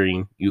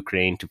pressuring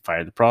Ukraine to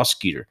fire the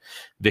prosecutor,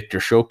 Viktor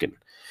Shokin.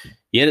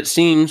 Yet it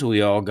seems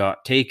we all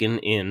got taken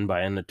in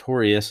by a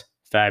notorious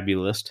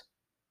fabulist,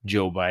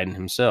 Joe Biden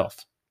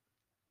himself.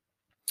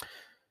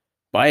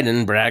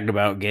 Biden bragged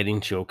about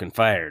getting Shokin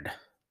fired.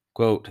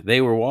 Quote,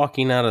 "They were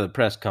walking out of the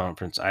press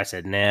conference. I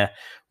said, nah,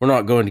 we're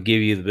not going to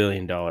give you the $1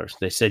 billion.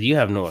 They said, you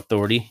have no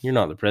authority. You're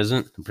not the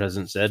president." The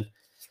president said,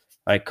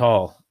 I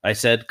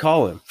said,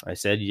 call him. I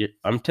said,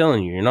 I'm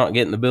telling you, you're not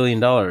getting the $1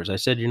 billion. I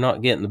said, you're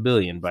not getting the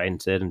billion,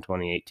 Biden said in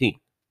 2018.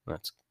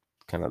 That's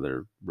kind of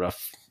their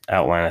rough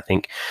outline, I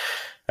think.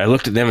 I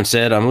looked at them and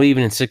said, I'm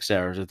leaving in 6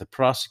 hours. If the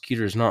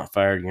prosecutor is not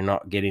fired, you're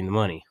not getting the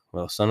money.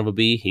 Well, son of a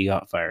bee, he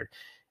got fired.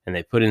 And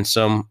they put in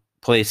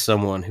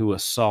someone who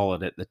was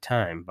solid at the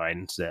time,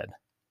 Biden said.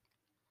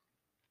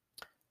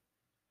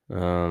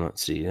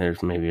 Let's see.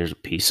 There's a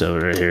piece of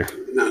it right here.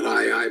 Not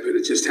but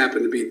it just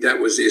happened to be that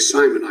was the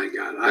assignment I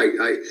got. I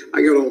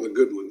got all the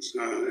good ones,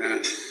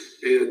 and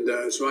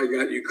so I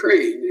got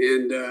Ukraine,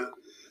 and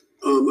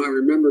I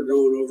remember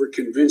going over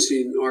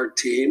convincing our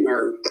team,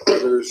 our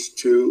others,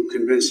 to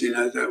convincing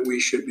us that we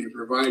should be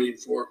providing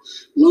for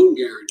loan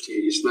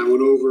guarantees. And I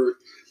went over,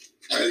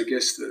 I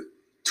guess, the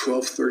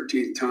 12th,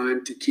 13th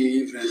time to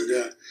Kyiv,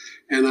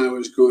 and I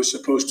was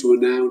supposed to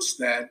announce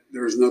that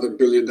there was another $1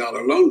 billion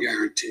loan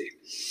guarantee.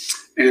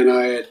 And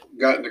I had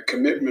gotten a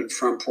commitment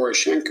from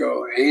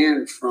Poroshenko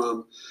and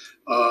from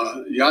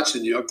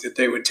Yatsenyuk that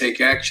they would take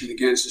action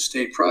against the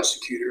state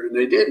prosecutor, and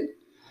they didn't.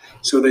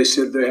 So they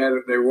said they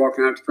were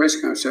walking out to the press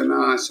conference. I said,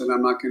 no, I said, we're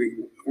not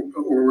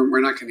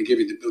going to give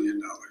you the $1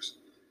 billion.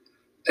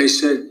 They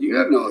said, you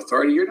have no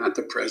authority. You're not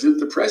the president.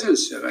 The president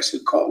said. I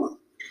said, call him.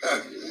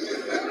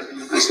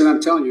 I said,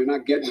 I'm telling you, you're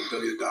not getting $1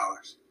 billion.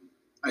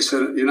 I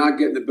said, you're not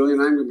getting $1 billion.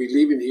 I'm going to be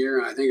leaving here.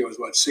 And I think it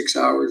was 6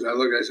 hours. I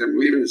said, I'm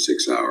leaving in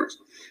 6 hours.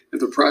 If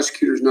the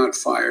prosecutor's not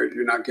fired,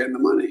 you're not getting the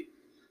money.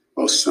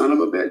 Well, son of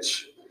a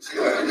bitch.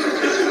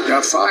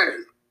 Got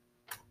fired.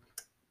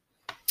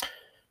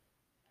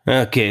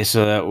 Okay,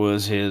 so that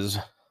was his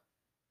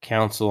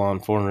Council on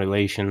Foreign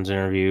Relations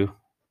interview,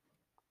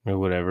 or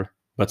whatever.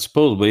 But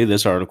supposedly,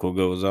 this article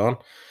goes on,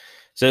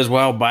 says,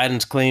 while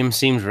Biden's claim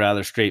seems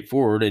rather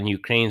straightforward and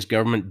Ukraine's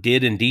government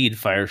did indeed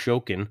fire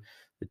Shokin,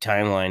 the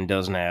timeline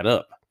doesn't add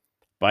up.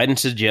 Biden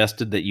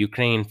suggested that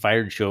Ukraine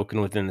fired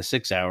Shokin within the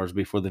 6 hours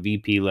before the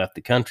VP left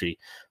the country,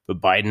 but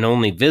Biden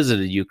only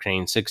visited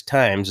Ukraine 6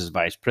 times as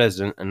vice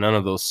president, and none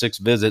of those 6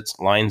 visits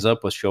lines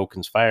up with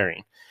Shokin's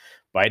firing.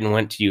 Biden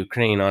went to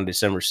Ukraine on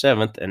December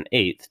 7th and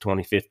 8th,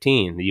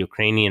 2015. The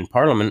Ukrainian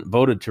parliament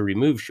voted to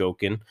remove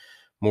Shokin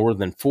more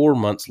than 4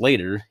 months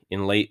later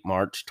in late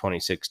March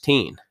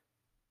 2016.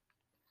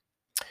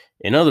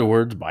 In other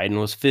words, Biden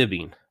was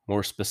fibbing.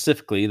 More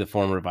specifically, the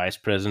former vice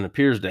president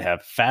appears to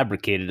have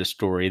fabricated a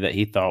story that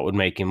he thought would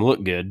make him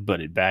look good, but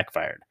it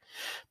backfired.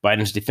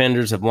 Biden's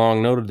defenders have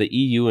long noted that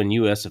EU and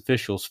U.S.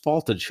 officials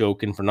faulted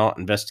Shokin for not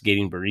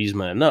investigating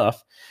Burisma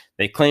enough.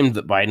 They claimed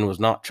that Biden was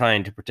not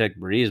trying to protect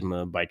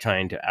Burisma by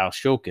trying to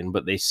oust Shokin,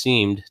 but they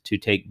seemed to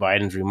take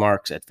Biden's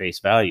remarks at face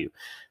value.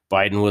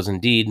 Biden was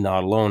indeed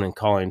not alone in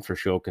calling for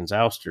Shokin's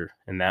ouster,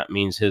 and that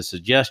means his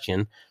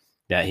suggestion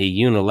that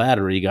he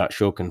unilaterally got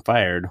Shokin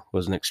fired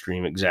was an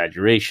extreme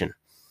exaggeration.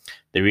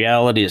 The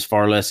reality is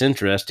far less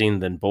interesting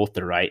than both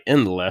the right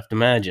and the left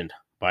imagined.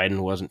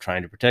 Biden wasn't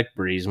trying to protect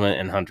Burisma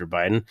and Hunter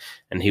Biden,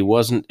 and he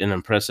wasn't an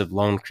impressive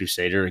lone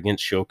crusader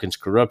against Shokin's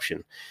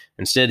corruption.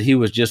 Instead, he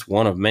was just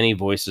one of many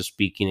voices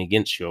speaking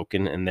against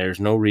Shokin, and there's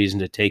no reason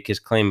to take his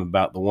claim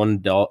about the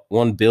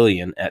 $1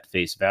 billion at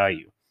face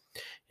value.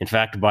 In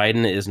fact,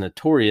 Biden is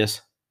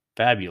notorious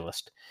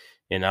fabulist.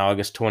 In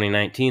August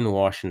 2019, the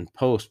Washington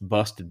Post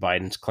busted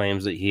Biden's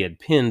claims that he had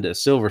pinned a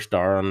silver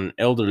star on an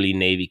elderly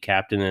Navy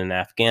captain in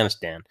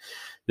Afghanistan.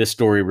 This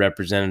story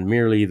represented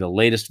merely the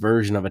latest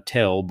version of a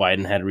tale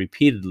Biden had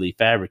repeatedly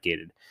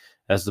fabricated.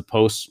 As the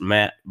Post's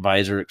Matt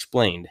Visor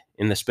explained,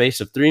 in the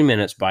space of 3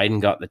 minutes, Biden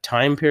got the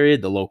time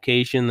period, the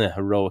location, the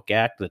heroic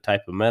act, the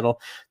type of medal,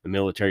 the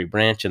military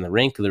branch, and the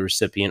rank of the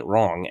recipient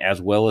wrong,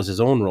 as well as his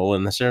own role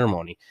in the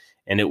ceremony.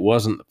 And it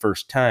wasn't the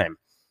first time.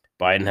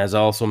 Biden has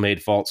also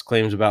made false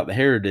claims about the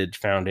Heritage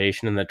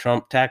Foundation and the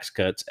Trump tax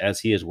cuts, as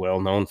he is well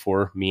known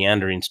for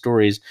meandering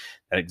stories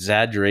that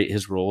exaggerate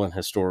his role in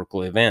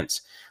historical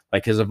events,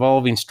 like his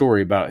evolving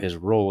story about his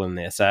role in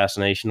the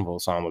assassination of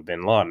Osama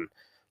bin Laden.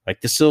 Like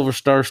the Silver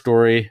Star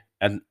story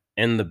and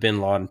the bin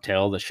Laden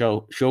tale, the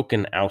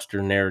Shokin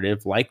ouster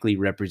narrative likely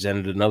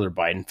represented another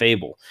Biden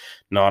fable,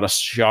 not a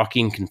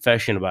shocking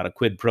confession about a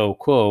quid pro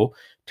quo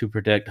to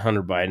protect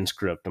Hunter Biden's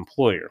corrupt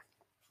employer.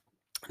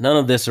 None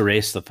of this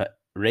erases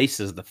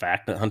the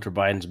fact that Hunter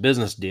Biden's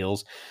business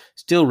deals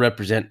still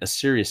represent a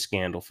serious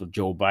scandal for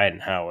Joe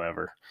Biden,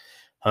 however.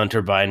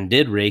 Hunter Biden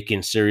did rake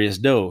in serious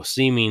dough,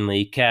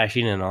 seemingly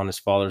cashing in on his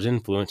father's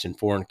influence in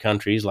foreign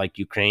countries like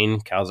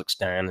Ukraine,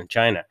 Kazakhstan, and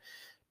China.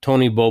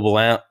 Tony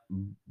Bobulinski,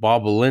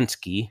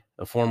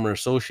 a former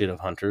associate of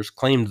Hunter's,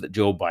 claimed that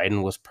Joe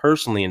Biden was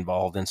personally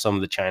involved in some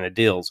of the China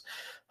deals.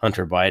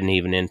 Hunter Biden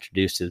even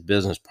introduced his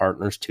business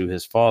partners to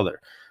his father,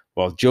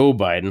 while Joe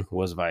Biden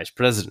was vice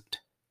president.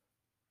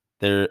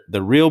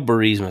 The real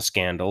Burisma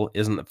scandal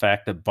isn't the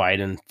fact that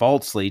Biden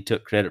falsely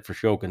took credit for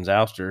Shokin's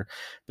ouster,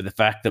 but the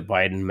fact that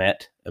Biden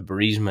met a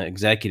Burisma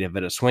executive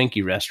at a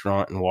swanky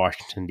restaurant in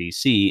Washington,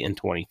 D.C. in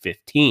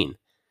 2015.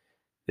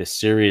 This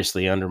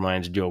seriously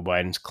undermines Joe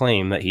Biden's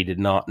claim that he did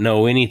not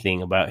know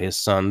anything about his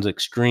son's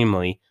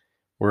extremely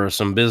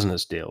worrisome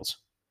business deals.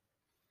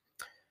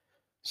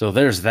 So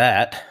there's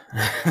that.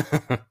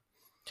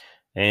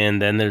 And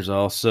then there's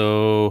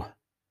also...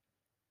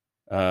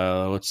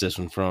 what's this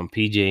one from?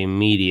 PJ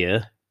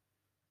Media,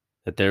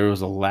 that there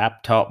was a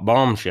laptop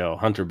bombshell.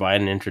 Hunter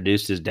Biden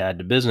introduced his dad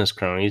to business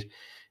cronies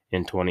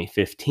in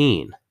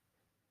 2015.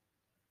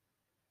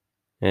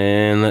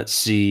 And let's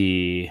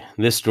see.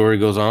 This story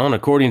goes on.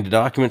 According to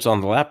documents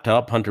on the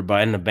laptop Hunter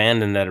Biden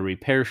abandoned at a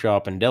repair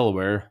shop in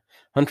Delaware,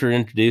 Hunter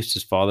introduced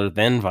his father,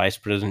 then Vice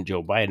President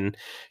Joe Biden,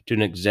 to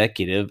an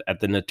executive at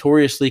the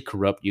notoriously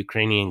corrupt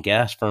Ukrainian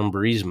gas firm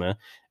Burisma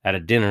at a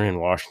dinner in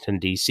Washington,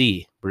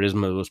 D.C.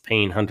 Burisma was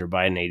paying Hunter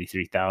Biden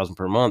 $83,000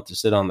 per month to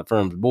sit on the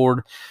firm's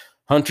board.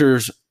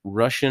 Hunter's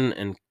Russian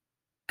and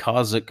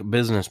Kazakh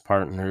business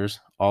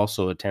partners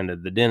also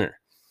attended the dinner.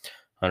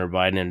 Hunter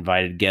Biden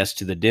invited guests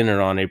to the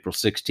dinner on April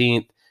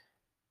 16th,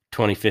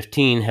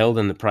 2015, held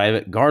in the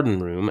private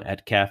garden room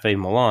at Cafe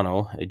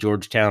Milano, a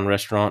Georgetown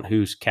restaurant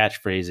whose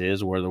catchphrase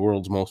is "Where the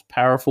world's most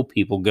powerful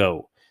people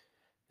go."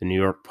 The New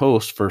York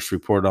Post first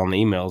reported on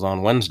the emails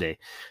on Wednesday.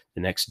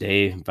 The next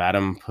day,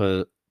 Vadim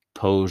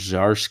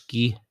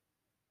Pozharsky,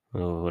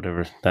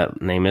 whatever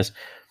that name is,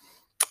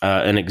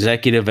 an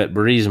executive at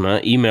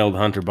Burisma, emailed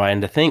Hunter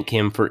Biden to thank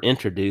him for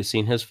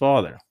introducing his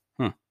father.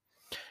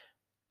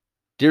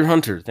 Dear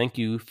Hunter, thank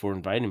you for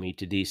inviting me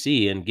to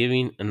D.C. and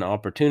giving an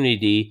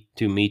opportunity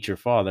to meet your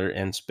father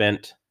and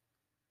spent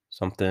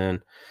some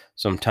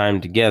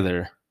time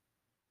together.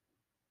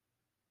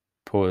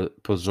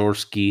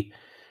 Pozharsky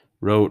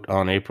wrote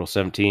on April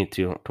 17th,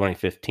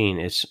 2015.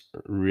 It's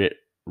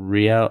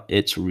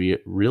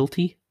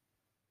realty?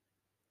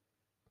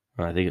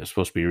 I think it's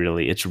supposed to be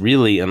really. It's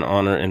really an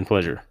honor and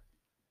pleasure.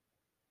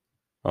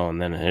 Oh,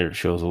 and then here it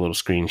shows a little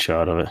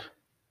screenshot of it.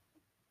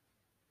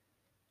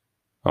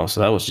 Oh,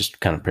 so that was just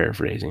kind of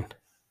paraphrasing.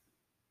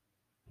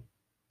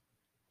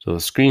 So the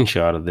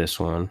screenshot of this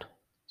one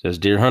says,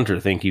 Dear Hunter,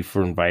 thank you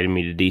for inviting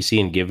me to D.C.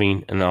 and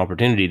giving an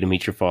opportunity to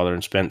meet your father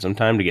and spend some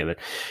time together.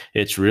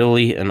 It's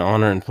really an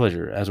honor and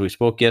pleasure. As we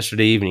spoke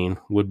yesterday evening,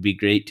 would be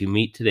great to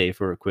meet today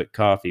for a quick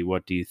coffee.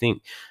 What do you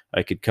think?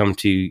 I could come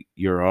to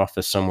your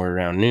office somewhere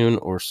around noon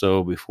or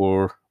so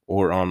before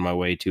or on my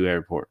way to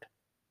airport.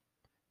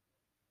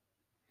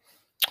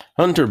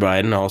 Hunter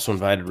Biden also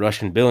invited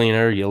Russian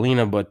billionaire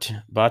Yelena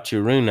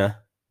Baturina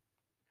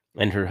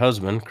and her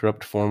husband,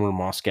 corrupt former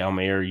Moscow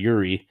Mayor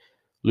Yuri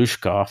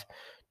Lushkov,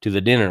 to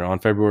the dinner on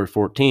February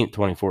 14,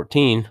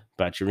 2014.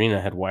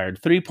 Baturina had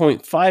wired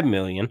 $3.5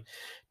 million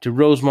to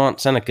Rosemont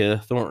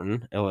Seneca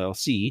Thornton,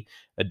 LLC,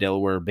 a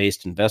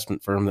Delaware-based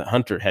investment firm that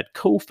Hunter had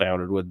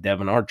co-founded with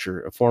Devon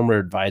Archer, a former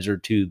advisor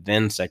to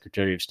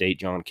then-Secretary of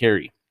State John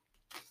Kerry.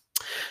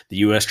 The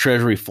U.S.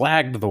 Treasury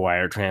flagged the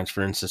wire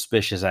transfer and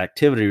suspicious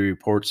activity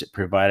reports it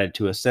provided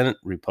to a Senate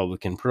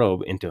Republican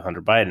probe into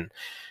Hunter Biden.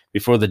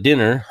 Before the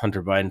dinner,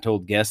 Hunter Biden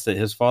told guests that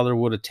his father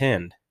would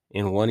attend.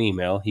 In one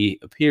email, he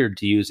appeared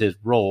to use his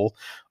role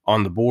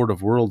on the board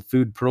of World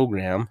Food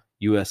Program,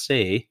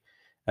 USA,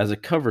 as a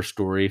cover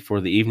story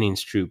for the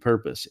evening's true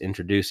purpose,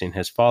 introducing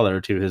his father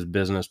to his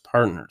business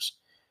partners,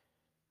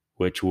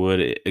 which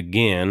would,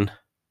 again,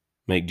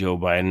 make Joe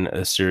Biden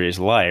a serious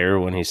liar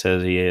when he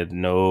says he had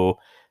no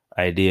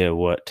idea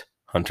what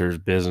Hunter's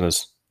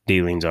business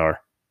dealings are.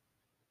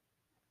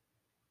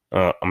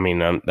 I'm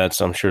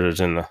sure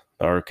it's in the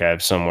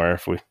archive somewhere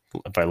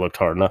if I looked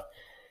hard enough.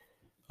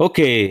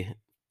 Okay,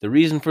 the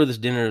reason for this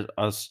dinner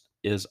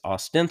is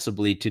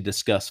ostensibly to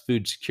discuss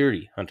food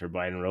security, Hunter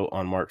Biden wrote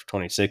on March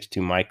 26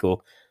 to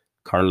Michael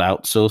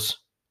Karloutsos,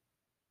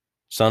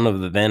 son of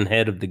the then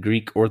head of the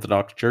Greek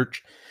Orthodox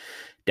Church.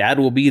 Dad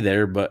will be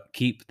there, but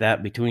keep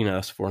that between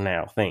us for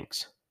now.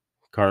 Thanks.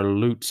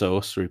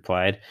 Karloutsos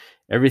replied,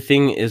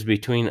 Everything is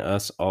between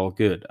us, all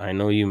good. I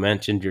know you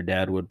mentioned your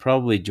dad would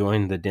probably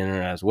join the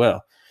dinner as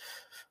well.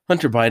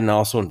 Hunter Biden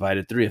also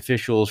invited 3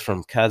 officials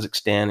from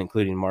Kazakhstan,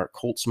 including Mark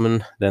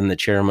Holtzman, then the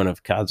chairman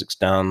of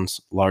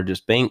Kazakhstan's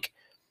largest bank,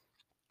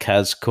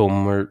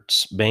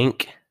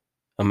 Kazkommertsbank.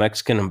 A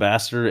Mexican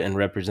ambassador and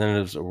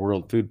representatives of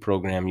World Food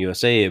Program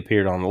USA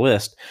appeared on the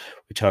list,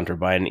 which Hunter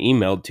Biden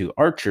emailed to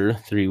Archer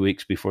 3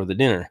 weeks before the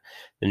dinner.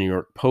 The New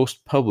York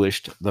Post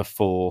published the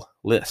full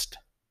list.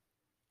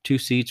 2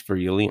 seats for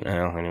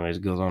Yelena. Anyways,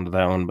 it goes on to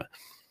that one, but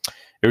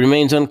it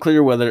remains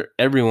unclear whether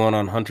everyone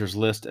on Hunter's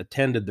list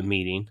attended the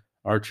meeting.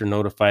 Archer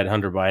notified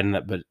Hunter Biden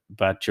that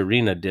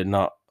Baturina did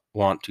not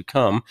want to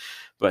come,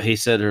 but he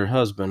said her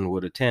husband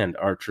would attend.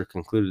 Archer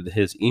concluded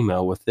his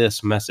email with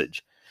this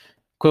message,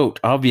 quote,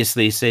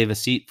 obviously save a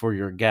seat for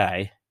your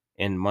guy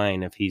and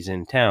mine if he's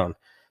in town.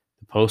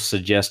 The Post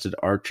suggested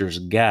Archer's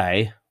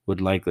guy would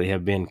likely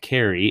have been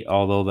Kerry,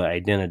 although the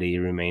identity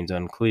remains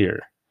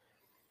unclear.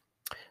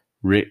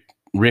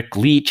 Rick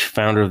Leach,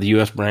 founder of the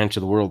U.S. branch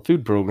of the World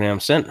Food Program,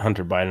 sent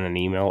Hunter Biden an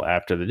email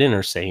after the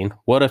dinner saying,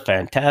 what a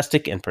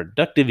fantastic and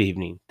productive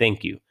evening.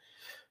 Thank you.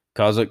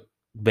 Kazakh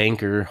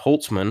banker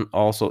Holtzman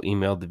also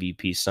emailed the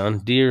VP's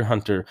son, Dear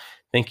Hunter,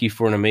 thank you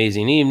for an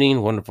amazing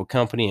evening, wonderful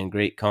company, and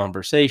great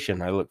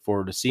conversation. I look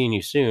forward to seeing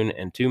you soon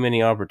and too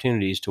many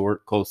opportunities to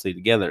work closely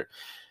together.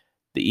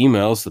 The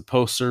emails the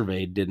Post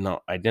surveyed did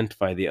not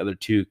identify the other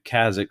 2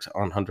 Kazakhs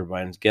on Hunter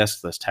Biden's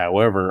guest list.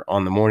 However,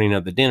 on the morning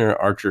of the dinner,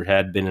 Archer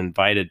had been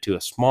invited to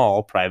a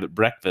small private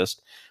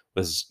breakfast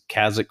with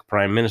Kazakh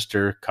Prime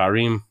Minister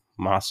Karim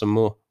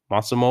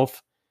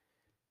Masimov.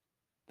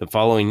 The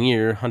following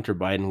year, Hunter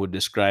Biden would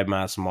describe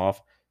Masimov,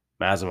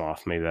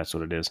 maybe that's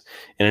what it is,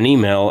 in an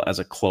email as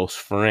a close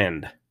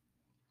friend.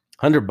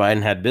 Hunter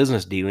Biden had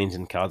business dealings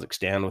in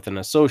Kazakhstan with an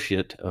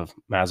associate of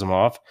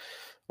Masimov,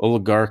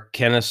 oligarch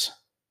Kenes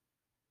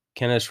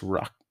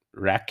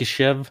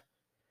Rakishev.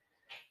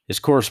 His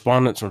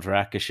correspondence with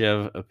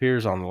Rakishev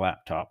appears on the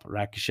laptop.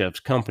 Rakishev's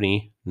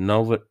company,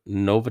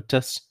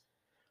 Novitas,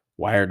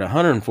 wired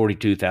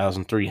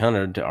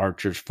 $142,300 to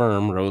Archer's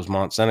firm,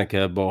 Rosemont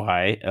Seneca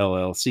Bohai,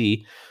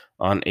 LLC,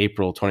 on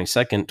April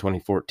 22nd,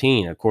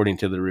 2014, according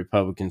to the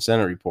Republican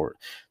Senate report.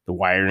 The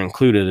wire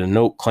included a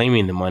note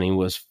claiming the money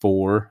was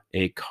for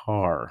a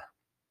car.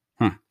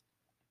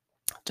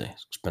 It's an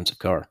expensive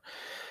car.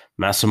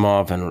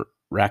 Masimov and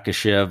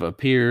Rakashev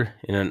appear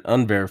in an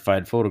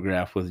unverified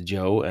photograph with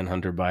Joe and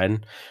Hunter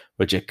Biden,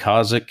 which a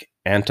Kazakh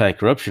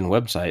anti-corruption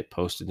website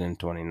posted in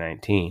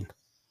 2019.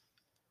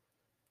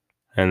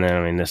 And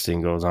then, this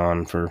thing goes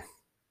on for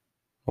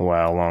a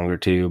while longer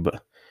too,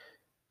 but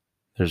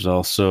there's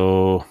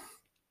also,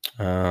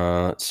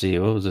 let's see,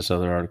 what was this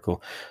other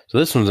article? So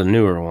this one's a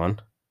newer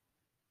one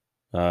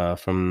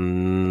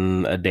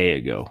from a day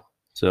ago.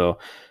 So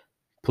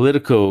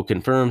Politico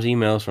confirms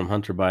emails from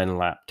Hunter Biden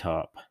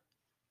laptop.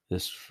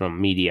 This from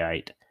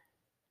Mediaite.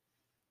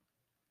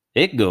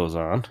 It goes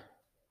on.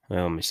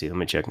 Well, let me see. Let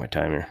me check my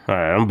time here. All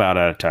right, I'm about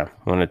out of time.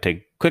 I'm going to take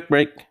a quick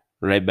break,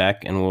 right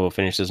back, and we'll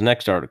finish this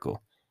next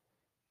article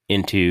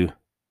into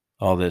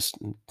all this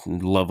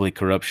lovely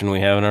corruption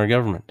we have in our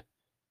government.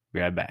 Be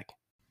right back.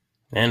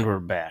 And we're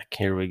back.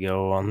 Here we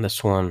go on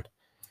this one.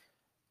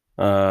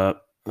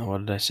 What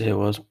did I say it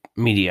was?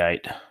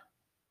 Mediaite.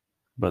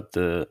 But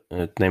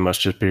they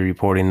must just be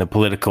reporting the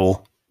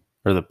Politico,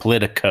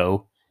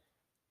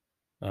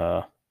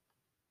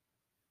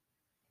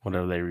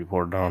 whatever they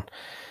reported on.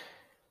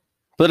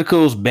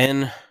 Politico's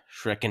Ben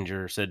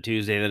Schreckinger said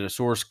Tuesday that a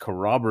source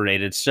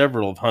corroborated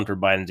several of Hunter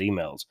Biden's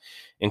emails,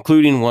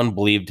 including one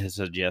believed to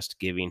suggest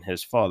giving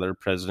his father,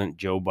 President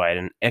Joe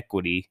Biden,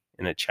 equity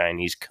in a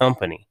Chinese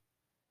company.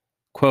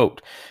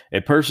 Quote, a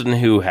person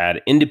who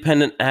had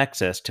independent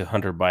access to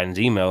Hunter Biden's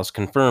emails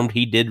confirmed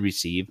he did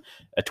receive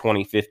a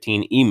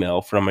 2015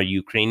 email from a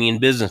Ukrainian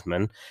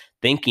businessman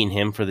thanking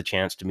him for the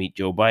chance to meet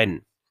Joe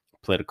Biden,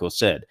 Politico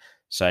said,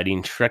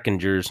 citing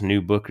Schreckinger's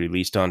new book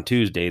released on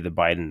Tuesday, The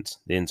Bidens,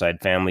 the Inside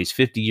Family's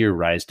 50-year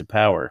rise to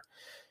power.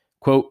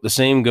 Quote, the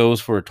same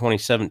goes for a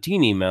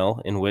 2017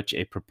 email in which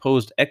a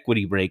proposed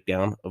equity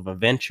breakdown of a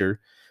venture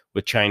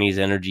with Chinese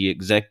energy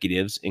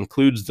executives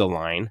includes the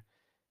line,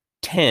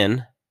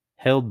 10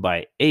 held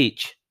by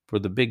H for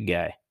the big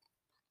guy,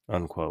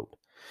 unquote.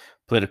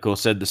 Politico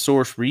said the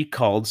source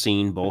recalled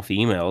seeing both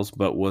emails,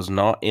 but was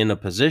not in a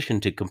position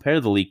to compare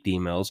the leaked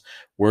emails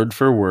word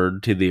for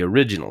word to the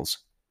originals.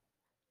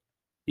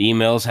 The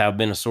emails have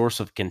been a source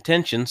of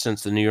contention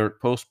since the New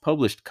York Post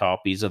published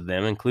copies of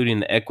them, including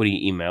the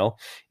equity email,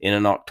 in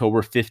an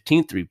October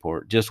 15th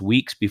report, just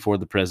weeks before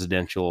the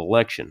presidential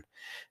election.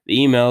 The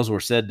emails were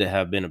said to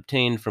have been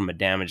obtained from a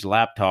damaged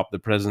laptop the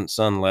president's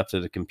son left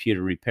at a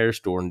computer repair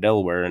store in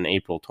Delaware in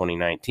April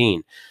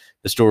 2019.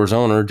 The store's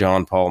owner,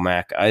 John Paul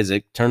Mac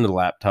Isaac, turned the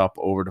laptop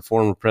over to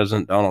former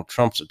President Donald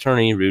Trump's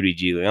attorney, Rudy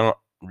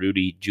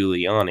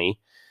Giuliani,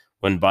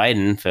 when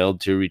Biden failed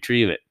to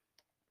retrieve it.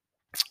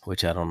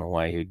 Which I don't know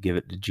why he would give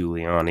it to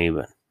Giuliani,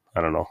 but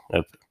I don't know.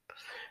 If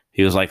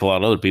he was like a lot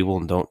of other people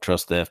and don't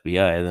trust the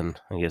FBI, then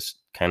I guess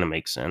it kind of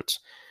makes sense.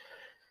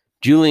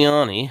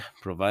 Giuliani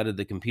provided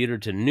the computer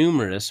to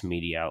numerous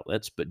media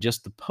outlets, but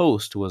just the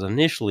Post was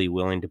initially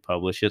willing to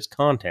publish its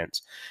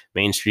contents.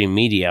 Mainstream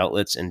media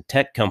outlets and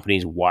tech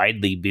companies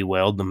widely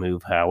bewailed the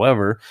move,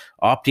 however,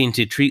 opting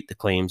to treat the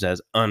claims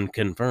as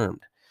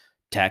unconfirmed.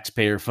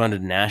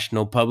 Taxpayer-funded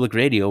National Public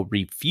Radio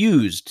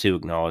refused to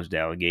acknowledge the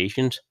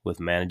allegations, with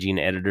managing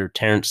editor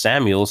Terrence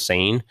Samuels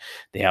saying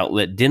the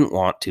outlet didn't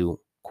want to,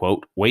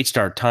 quote, waste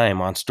our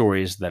time on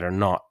stories that are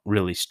not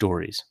really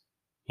stories.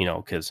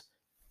 Because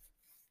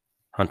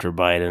Hunter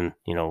Biden,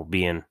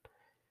 being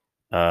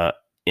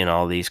in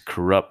all these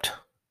corrupt,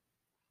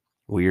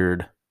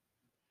 weird,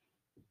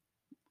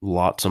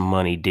 lots of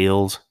money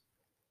deals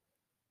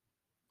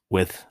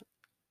with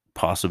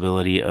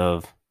possibility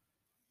of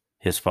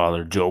his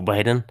father, Joe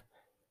Biden,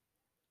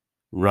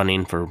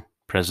 running for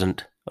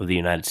president of the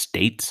United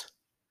States.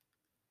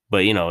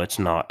 But, it's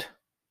not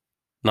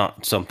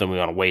something we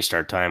want to waste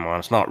our time on.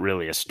 It's not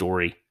really a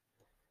story.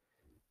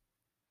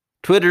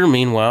 Twitter,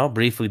 meanwhile,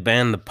 briefly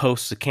banned the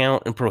Post's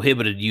account and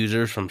prohibited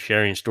users from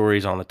sharing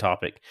stories on the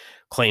topic,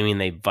 claiming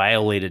they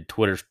violated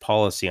Twitter's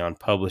policy on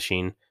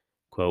publishing,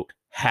 quote,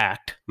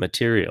 hacked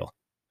material.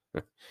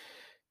 The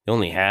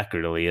only hack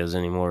really is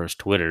anymore is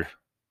Twitter.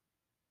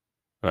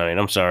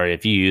 I'm sorry,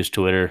 if you use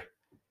Twitter,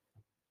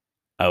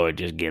 I would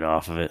just get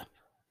off of it.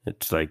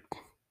 It's like,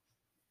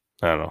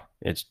 I don't know,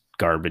 it's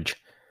garbage.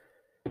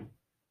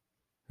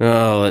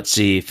 Oh, let's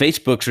see.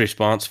 Facebook's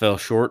response fell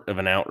short of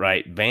an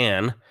outright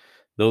ban,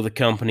 though the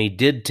company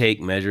did take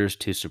measures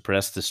to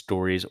suppress the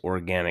story's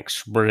organic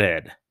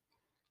spread.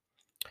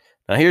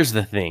 Now, here's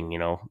the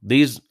thing,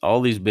 all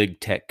these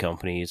big tech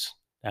companies,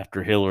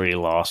 after Hillary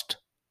lost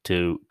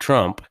to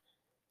Trump,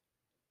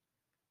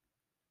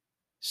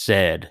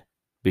 said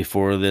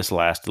before this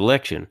last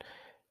election,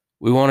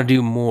 we want to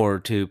do more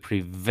to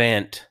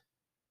prevent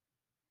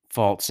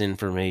false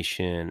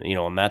information,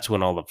 and that's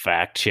when all the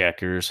fact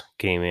checkers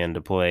came into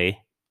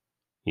play.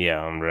 Yeah,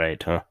 I'm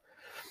right, huh?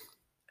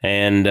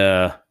 And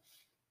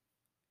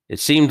it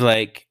seemed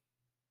like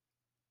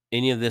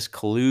any of this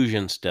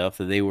collusion stuff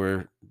that they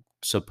were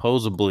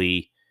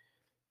supposedly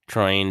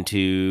trying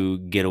to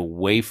get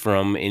away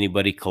from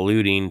anybody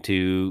colluding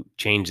to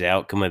change the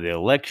outcome of the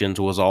elections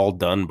was all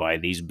done by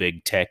these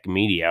big tech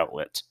media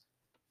outlets,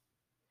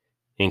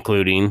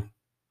 including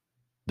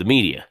the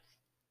media.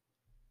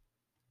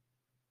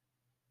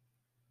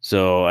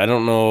 So I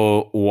don't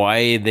know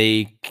why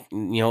they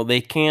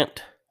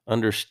can't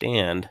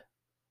understand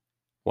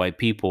why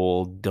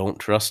people don't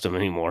trust them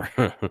anymore.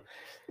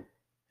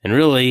 And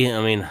really,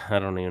 I mean, I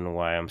don't even know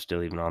why I'm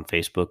still even on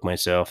Facebook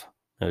myself.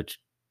 Which,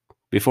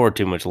 before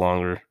too much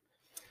longer,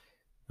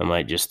 I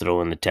might just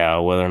throw in the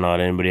towel. Whether or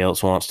not anybody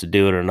else wants to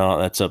do it or not,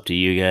 that's up to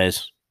you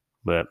guys.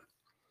 But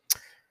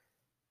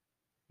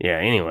yeah,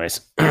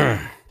 anyways.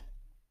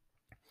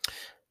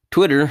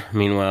 Twitter,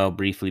 meanwhile,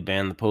 briefly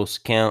banned the Post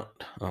account.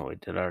 Oh,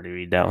 wait, did I already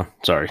read that one?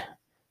 Sorry.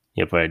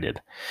 Yep, I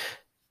did.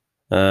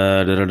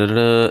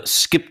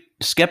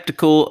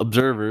 Skeptical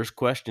observers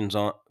questioned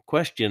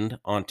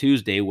on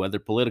Tuesday whether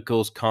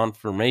Politico's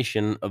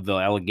confirmation of the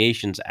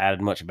allegations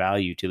added much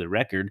value to the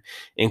record,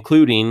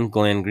 including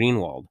Glenn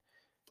Greenwald.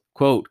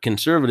 Quote,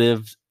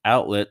 conservative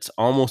outlets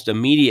almost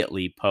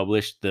immediately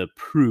published the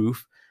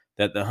proof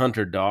that the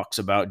Hunter docs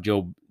about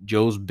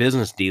Joe's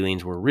business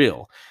dealings were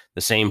real,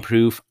 the same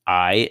proof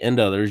I and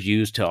others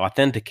used to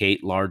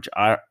authenticate large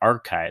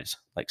archives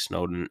like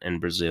Snowden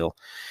and Brazil,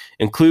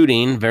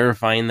 including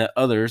verifying that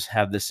others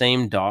have the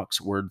same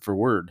docs word for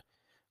word,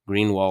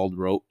 Greenwald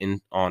wrote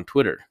on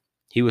Twitter.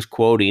 He was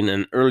quoting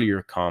an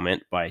earlier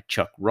comment by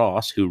Chuck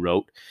Ross, who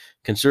wrote,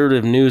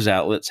 conservative news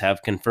outlets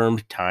have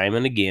confirmed time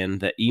and again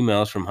that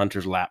emails from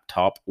Hunter's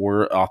laptop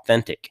were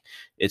authentic.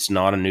 It's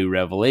not a new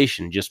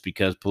revelation just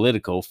because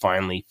Politico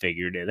finally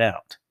figured it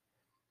out.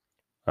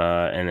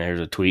 And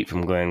there's a tweet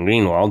from Glenn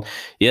Greenwald.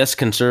 Yes,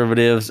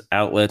 conservatives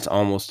outlets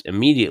almost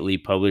immediately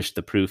published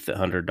the proof that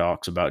Hunter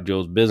docs about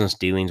Joe's business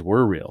dealings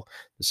were real.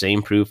 The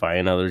same proof I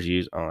and others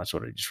use. Oh, that's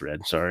what I just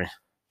read. Sorry.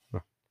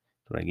 That's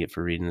what I get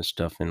for reading this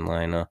stuff in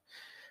line.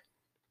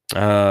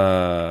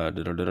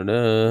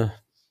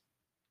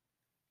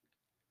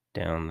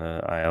 Down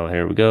the aisle.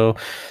 Here we go.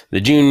 The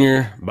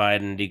junior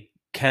Biden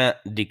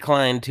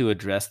declined to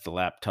address the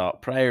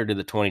laptop prior to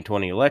the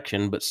 2020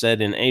 election, but said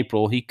in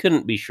April he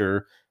couldn't be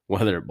sure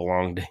whether it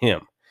belonged to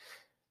him.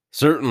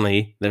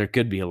 Certainly, there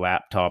could be a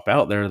laptop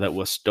out there that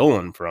was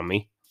stolen from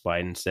me,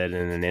 Biden said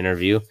in an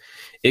interview.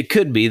 It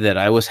could be that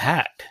I was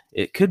hacked.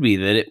 It could be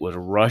that it was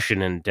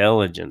Russian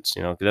intelligence.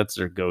 You know, that's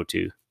their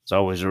go-to. It's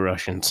always the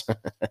Russians.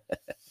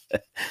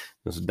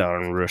 Those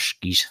darn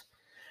Ruskies.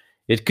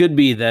 It could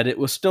be that it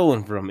was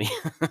stolen from me.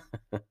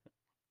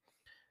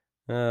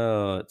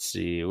 Oh, let's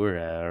see. Where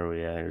are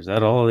we at? Is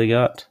that all they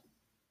got?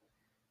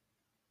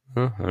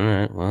 All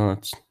right.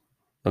 Well,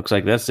 looks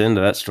like that's the end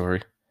of that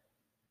story.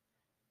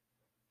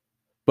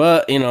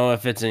 But, you know,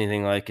 if it's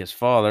anything like his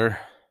father,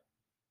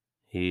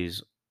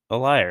 he's a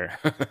liar.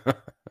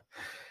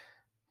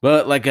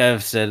 But like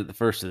I've said at the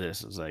first of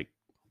this, it's like,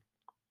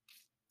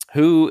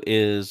 who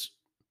is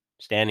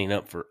standing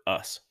up for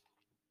us?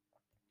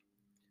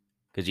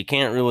 Because you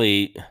can't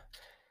really...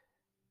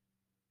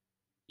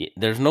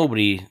 There's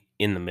nobody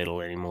in the middle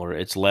anymore.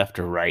 It's left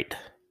or right.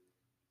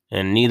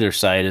 And neither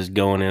side is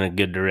going in a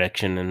good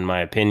direction, in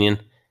my opinion.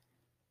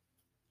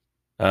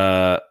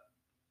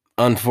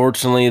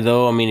 Unfortunately,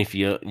 though, I mean, if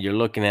you're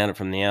looking at it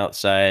from the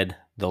outside,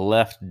 the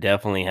left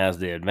definitely has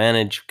the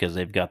advantage because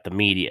they've got the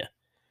media.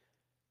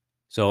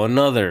 So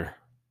another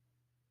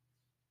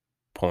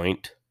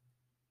point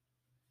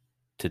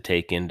to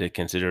take into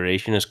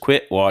consideration is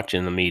quit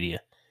watching the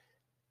media.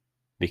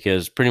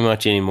 Because pretty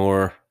much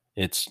anymore,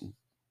 it's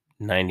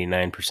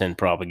 99%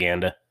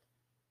 propaganda.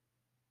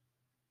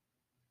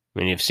 I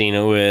mean, you've seen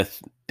it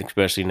with,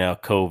 especially now,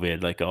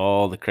 COVID, like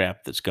all the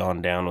crap that's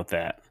gone down with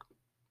that.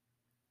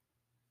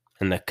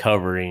 And the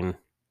covering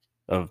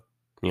of,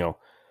 you know,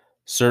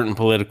 certain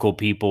political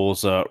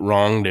people's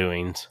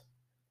wrongdoings.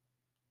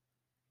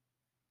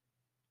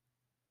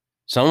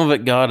 Some of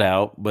it got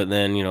out, but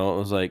then, you know, it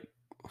was like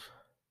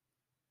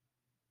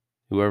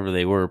whoever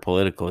they were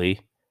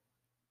politically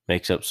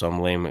makes up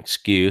some lame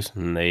excuse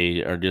and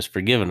they are just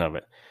forgiven of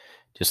it.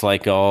 Just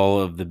like all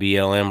of the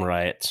BLM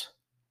riots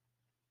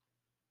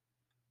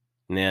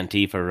and the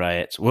Antifa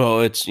riots.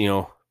 Well, it's, you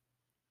know,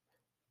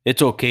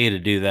 it's okay to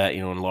do that,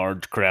 you know, in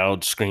large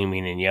crowds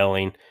screaming and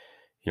yelling.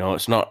 You know,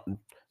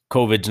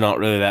 COVID's not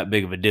really that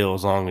big of a deal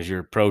as long as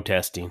you're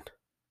protesting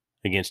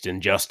against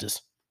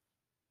injustice.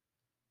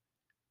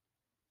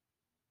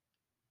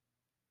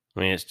 I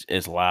mean,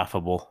 it's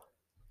laughable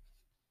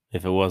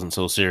if it wasn't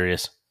so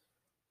serious.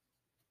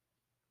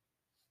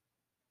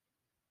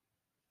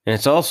 And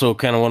it's also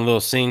kind of one of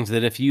those things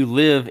that if you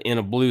live in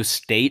a blue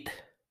state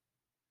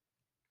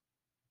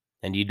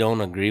and you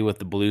don't agree with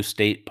the blue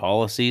state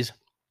policies,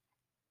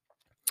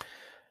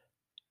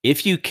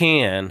 if you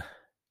can,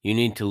 you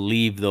need to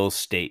leave those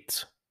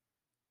states.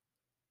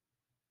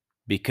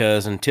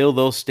 Because until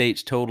those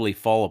states totally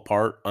fall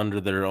apart under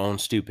their own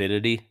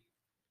stupidity,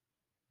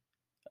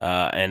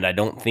 and I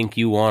don't think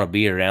you want to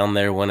be around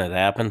there when it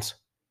happens,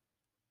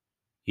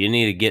 you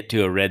need to get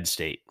to a red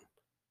state.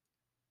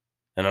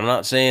 And I'm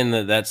not saying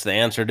that that's the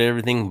answer to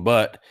everything,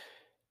 but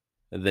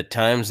the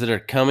times that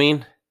are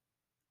coming,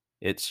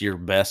 it's your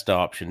best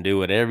option. Do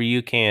whatever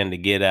you can to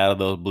get out of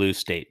those blue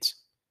states.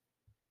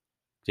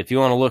 If you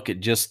want to look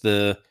at just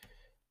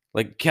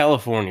like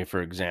California,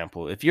 for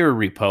example, if you're a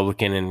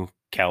Republican in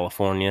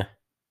California,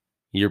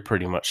 you're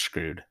pretty much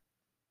screwed.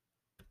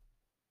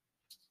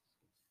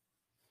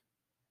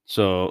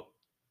 So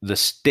the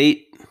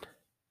state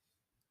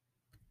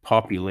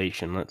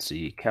population, let's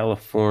see,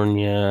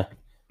 California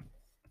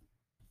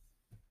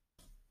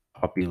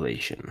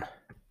population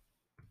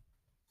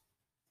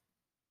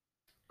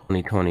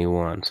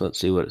 2021. So let's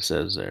see what it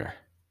says there.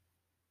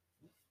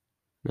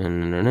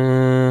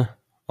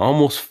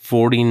 Almost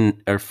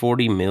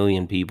 40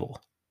 million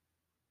people.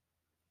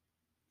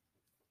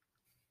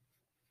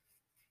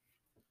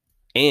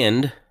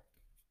 And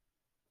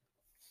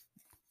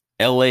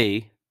LA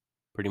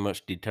pretty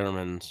much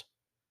determines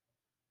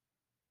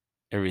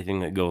everything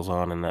that goes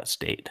on in that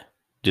state.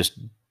 Just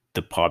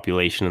the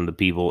population and the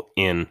people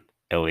in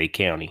LA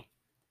County.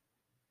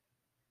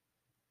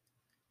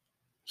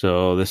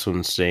 So this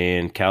one's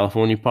saying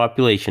California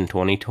population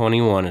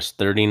 2021 is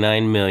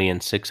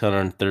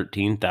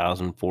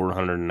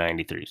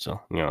 39,613,493. So,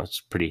 it's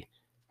pretty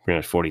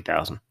much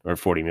 40,000 or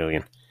 40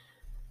 million.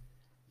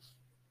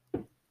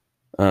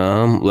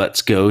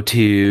 Let's go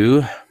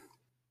to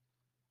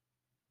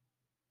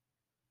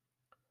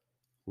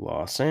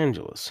Los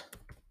Angeles.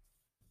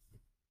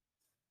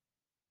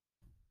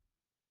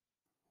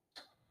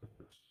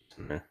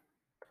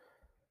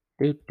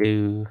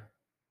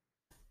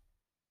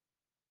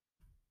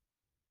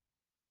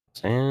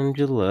 Los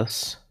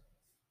Angeles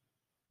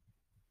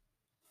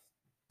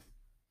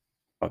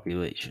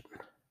population.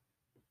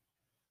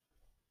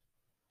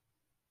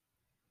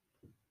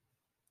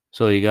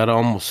 So you got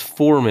almost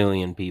 4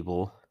 million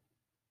people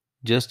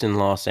just in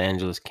Los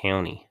Angeles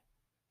County.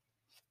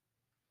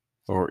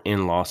 Or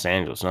in Los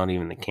Angeles, not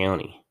even the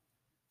county.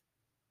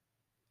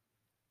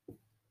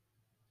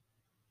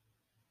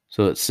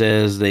 So it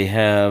says they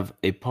have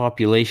a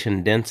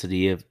population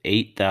density of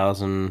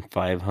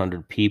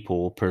 8,500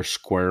 people per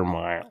square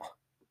mile.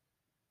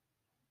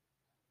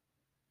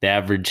 The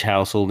average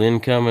household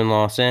income in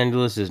Los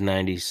Angeles is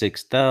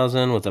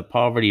 $96,000 with a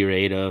poverty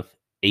rate of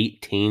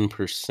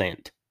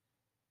 18%.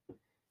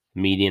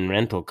 Median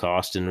rental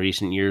cost in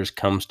recent years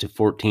comes to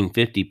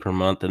 $1,450 per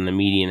month, and the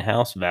median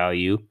house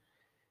value,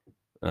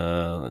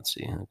 let's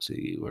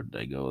see, where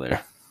did I go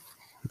there?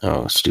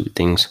 Oh, stupid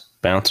things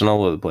bouncing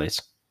all over the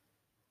place.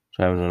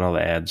 So having all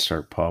the ads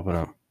start popping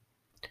up.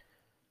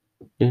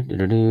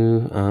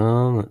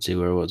 Let's see,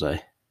 where was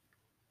I?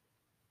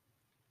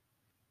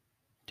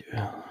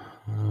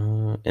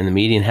 And the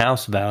median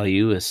house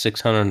value is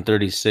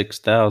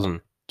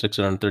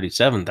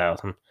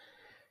 $637,000.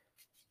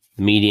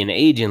 The median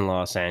age in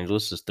Los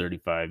Angeles is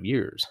 35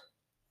 years.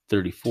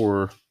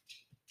 34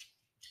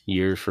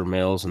 years for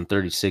males and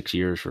 36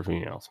 years for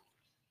females.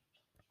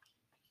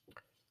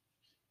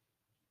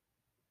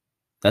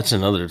 That's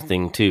another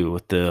thing, too,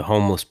 with the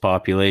homeless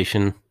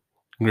population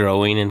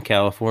growing in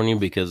California,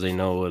 because they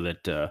know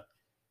that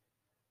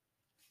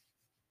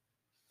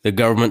the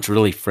government's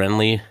really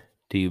friendly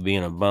to you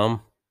being a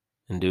bum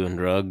and doing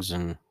drugs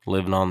and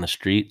living on the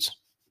streets,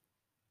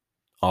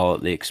 all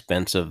at the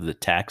expense of the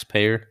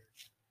taxpayer.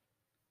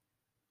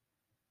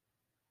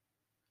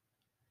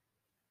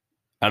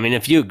 I mean,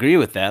 if you agree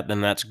with that, then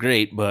that's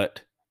great,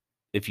 but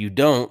if you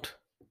don't,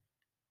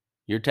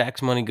 your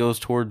tax money goes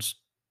towards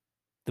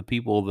the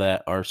people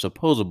that are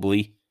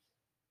supposedly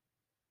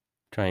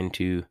trying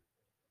to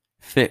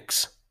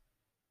fix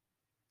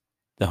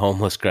the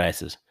homeless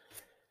crisis.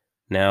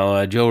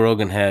 Now, Joe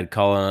Rogan had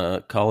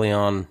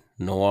Colion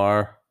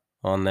Noir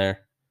on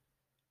there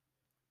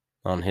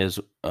on his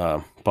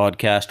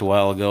podcast a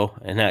while ago,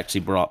 and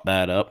actually brought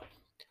that up.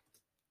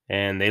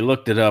 And they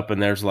looked it up,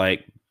 and there's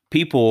like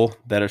people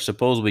that are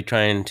supposedly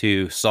trying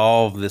to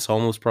solve this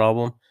homeless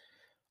problem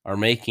are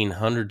making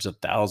hundreds of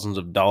thousands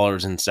of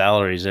dollars in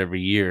salaries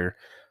every year,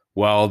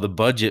 while the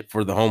budget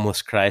for the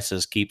homeless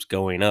crisis keeps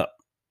going up.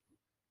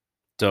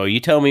 So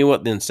you tell me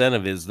what the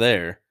incentive is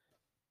there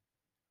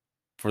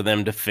for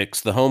them to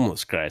fix the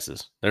homeless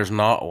crisis. There's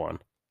not one.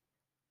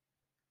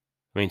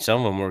 I mean, some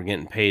of them were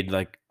getting paid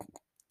like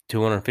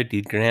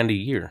 $250,000 a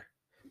year.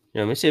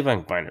 Let me see if I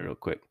can find it real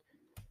quick.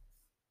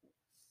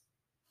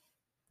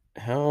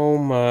 How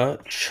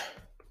much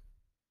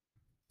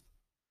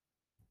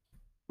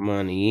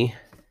money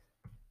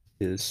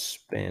is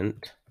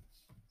spent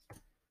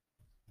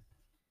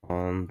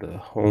on the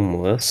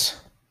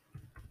homeless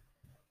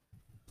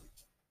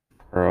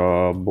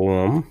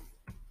problem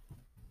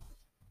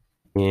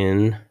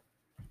in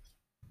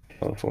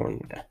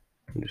California?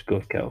 I'll just go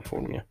with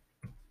California.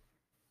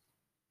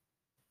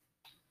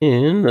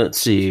 And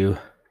let's see.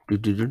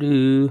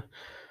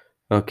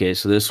 Okay,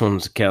 so this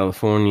one's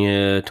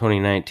California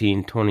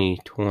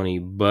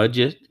 2019-2020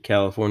 budget,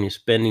 California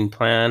spending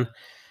plan,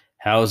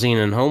 housing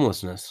and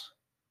homelessness.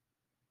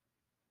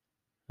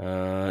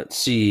 Let's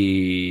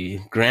see.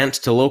 Grants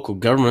to local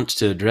governments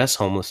to address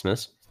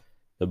homelessness.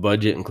 The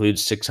budget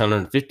includes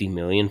 $650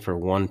 million for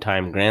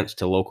one-time grants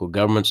to local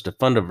governments to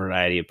fund a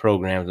variety of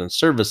programs and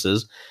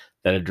services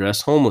that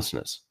address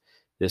homelessness.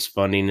 This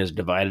funding is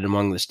divided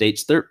among the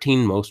state's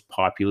 13 most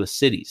populous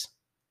cities.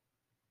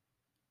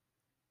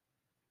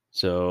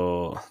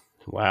 So,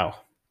 wow.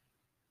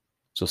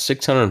 So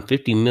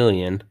 $650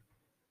 million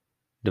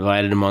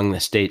divided among the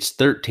state's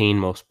 13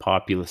 most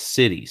populous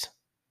cities.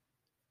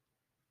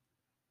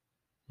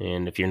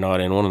 And if you're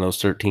not in one of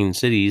those 13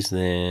 cities,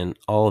 then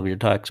all of your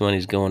tax money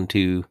is going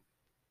to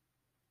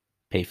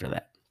pay for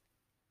that.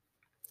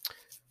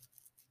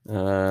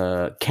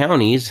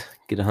 Counties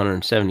get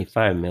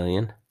 $175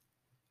 million.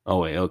 Oh,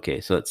 wait,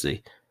 okay, so let's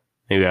see.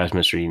 Maybe I was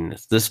misreading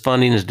this. This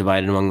funding is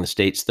divided among the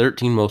state's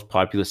 13 most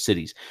populous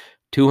cities.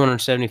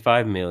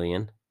 $275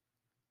 million.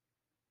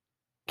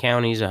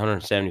 Counties,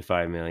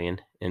 $175 million.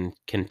 And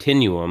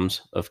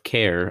continuums of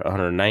care,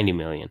 $190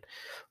 million.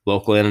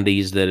 Local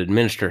entities that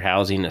administer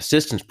housing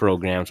assistance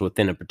programs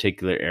within a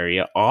particular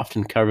area,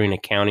 often covering a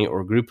county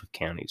or group of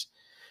counties.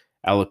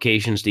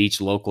 Allocations to each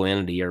local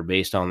entity are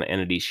based on the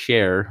entity's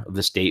share of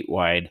the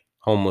statewide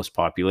homeless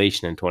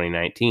population in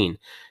 2019.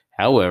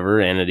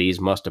 However, entities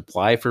must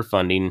apply for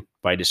funding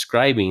by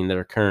describing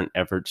their current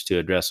efforts to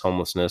address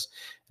homelessness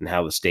and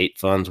how the state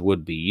funds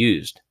would be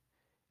used.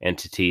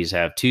 Entities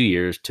have 2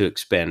 years to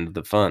expend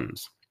the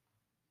funds.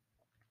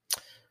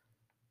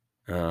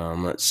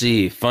 Let's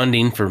see,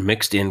 funding for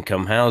mixed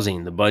income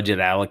housing. The budget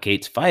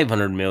allocates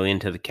 $500 million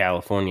to the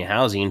California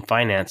Housing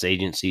Finance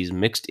Agency's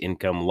mixed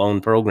income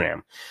loan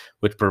program,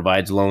 which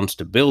provides loans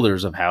to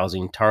builders of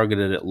housing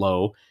targeted at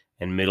low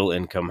and middle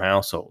income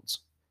households.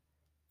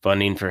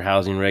 Funding for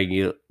housing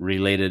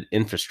related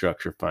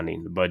infrastructure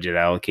funding. The budget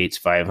allocates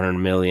 $500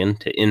 million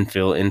to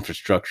infill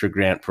infrastructure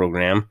grant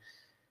program.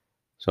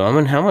 So I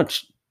mean, how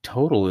much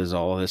total is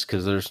all of this?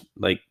 Because there's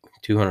like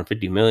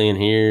 $250 million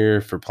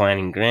here for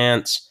planning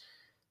grants.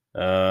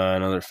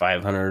 Another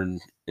 500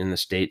 in the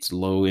state's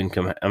low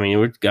income. I mean,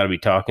 we've got to be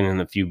talking in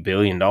a few $1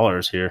 billion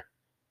here.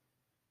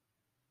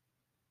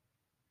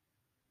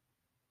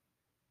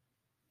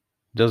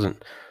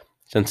 Doesn't,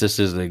 since this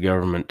is the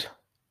government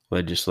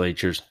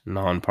legislature's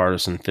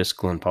nonpartisan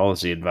fiscal and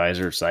policy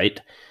advisor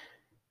site,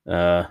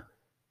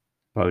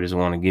 probably doesn't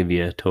want to give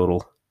you a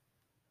total.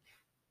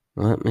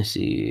 Let me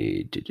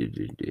see.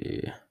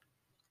 Let's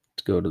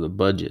go to the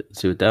budget. Let's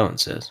see what that one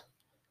says.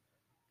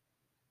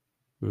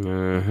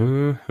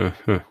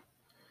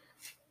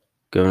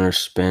 Governor's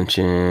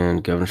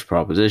suspension, governor's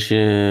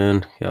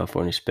proposition,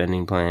 California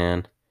spending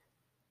plan,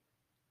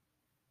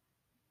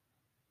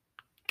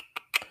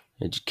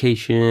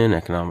 education,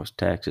 economics,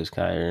 taxes,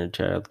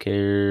 child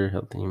care,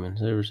 health and human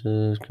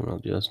services, criminal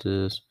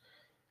justice.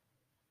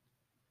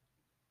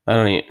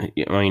 I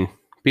mean,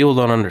 people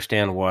don't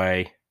understand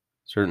why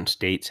certain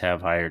states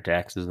have higher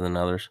taxes than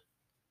others.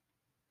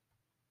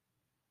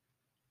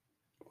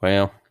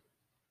 Well,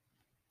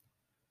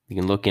 you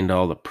can look into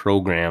all the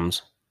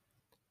programs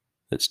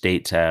that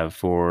states have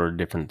for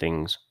different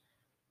things,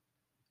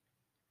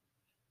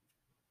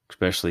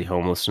 especially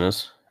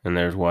homelessness. And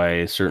there's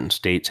why certain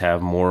states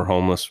have more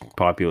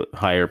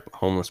higher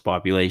homeless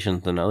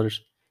populations than others.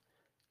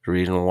 The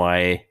reason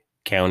why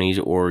counties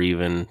or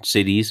even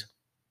cities,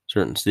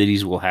 certain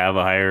cities will have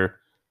a higher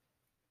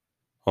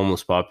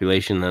homeless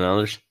population than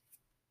others.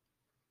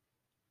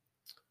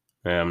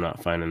 I'm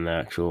not finding the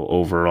actual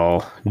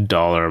overall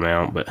dollar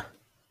amount, but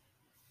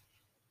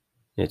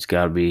it's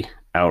got to be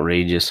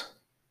outrageous.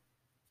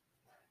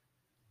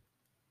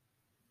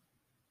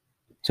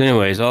 So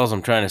anyways, all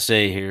I'm trying to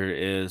say here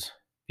is, if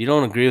you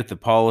don't agree with the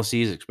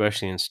policies,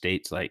 especially in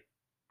states like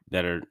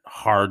that are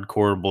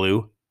hardcore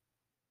blue,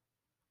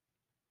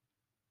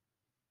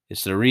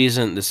 it's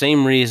the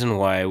same reason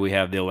why we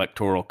have the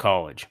Electoral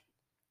College.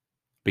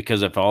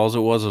 Because if all it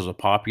was a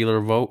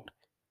popular vote,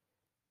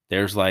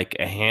 there's like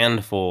a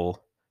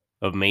handful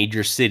of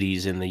major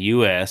cities in the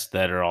U.S.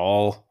 that are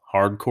all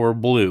hardcore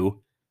blue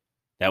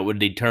that would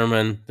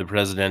determine the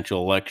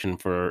presidential election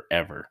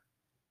forever.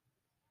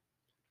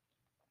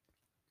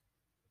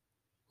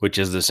 Which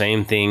is the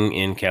same thing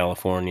in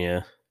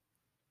California.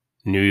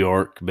 New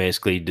York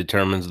basically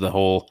determines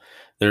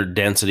their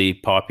density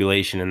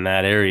population in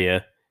that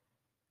area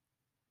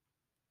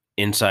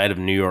inside of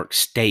New York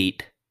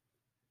State.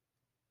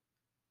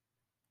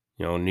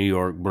 New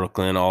York,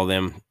 Brooklyn, all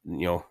them,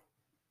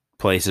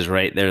 places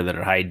right there that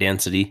are high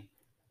density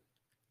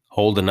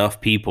hold enough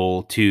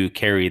people to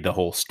carry the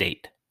whole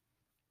state.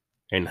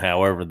 And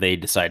however they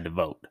decide to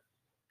vote.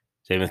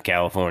 Same with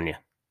California.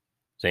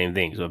 Same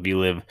thing. So if you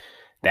live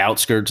the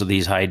outskirts of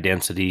these high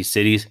density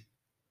cities,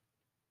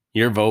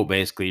 your vote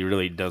basically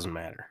really doesn't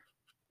matter.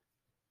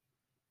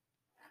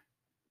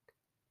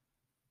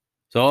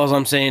 So all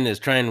I'm saying is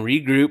try and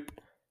regroup.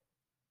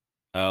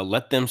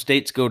 Let them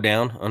states go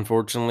down,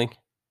 unfortunately.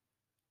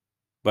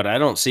 But I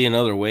don't see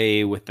another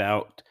way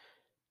without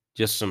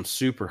just some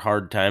super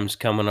hard times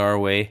coming our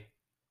way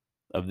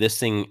of this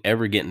thing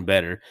ever getting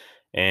better.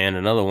 And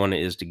another one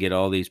is to get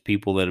all these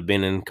people that have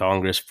been in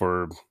Congress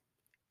for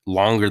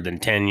longer than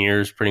 10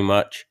 years, pretty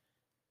much.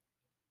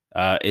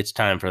 It's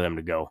time for them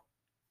to go.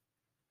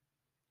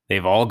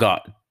 They've all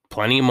got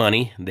plenty of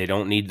money. They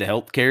don't need the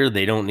health care.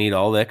 They don't need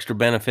all the extra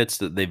benefits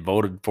that they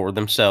voted for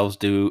themselves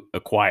to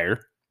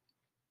acquire.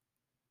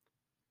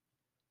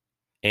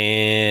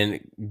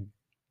 And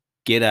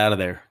get out of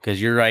there, because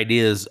your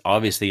ideas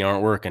obviously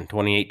aren't working.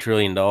 $28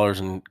 trillion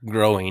and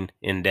growing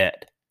in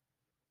debt.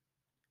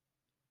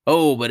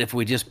 Oh, but if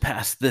we just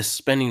pass this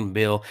spending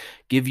bill,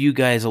 give you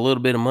guys a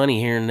little bit of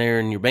money here and there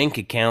in your bank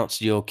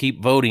accounts, you'll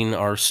keep voting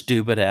our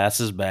stupid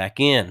asses back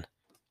in.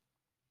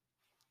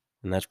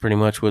 And that's pretty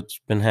much what's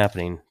been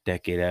happening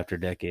decade after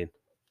decade,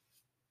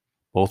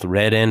 both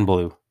red and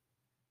blue.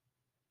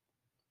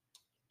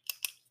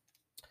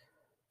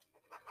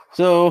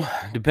 So,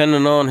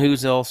 depending on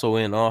who's also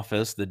in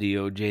office, the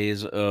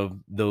DOJs of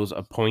those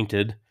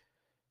appointed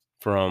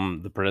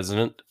from the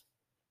president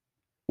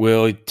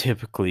will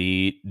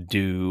typically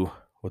do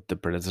what the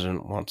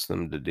president wants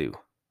them to do.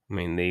 I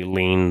mean, they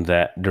lean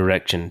that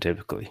direction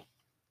typically.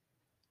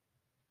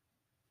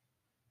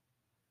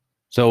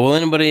 So, will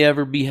anybody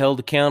ever be held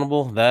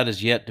accountable? That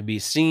is yet to be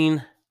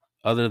seen,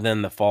 other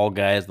than the fall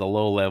guys, the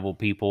low-level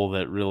people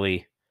that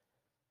really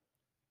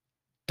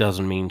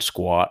doesn't mean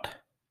squat.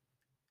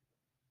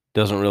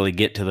 Doesn't really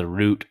get to the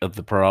root of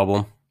the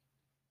problem.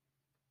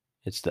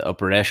 It's the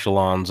upper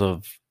echelons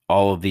of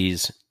all of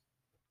these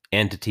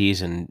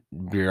entities and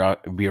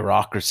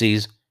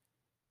bureaucracies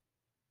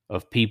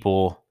of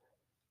people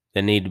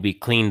that need to be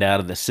cleaned out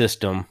of the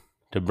system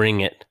to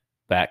bring it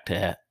back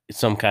to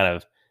some kind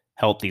of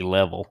healthy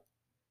level.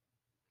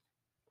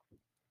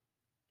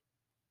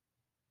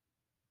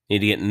 Need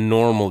to get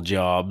normal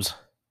jobs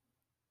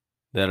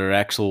that are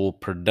actual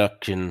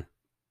production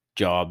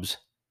jobs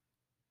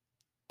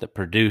that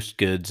produce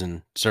goods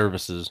and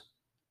services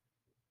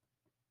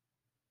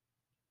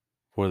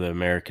for the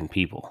American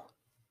people.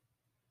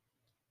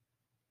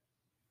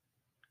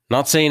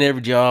 Not saying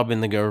every job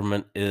in the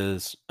government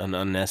is an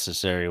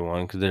unnecessary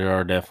one, because there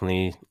are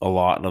definitely a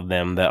lot of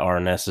them that are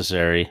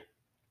necessary.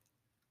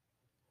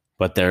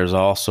 But there's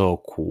also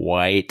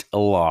quite a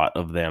lot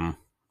of them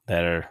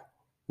that are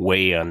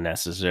way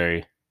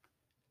unnecessary.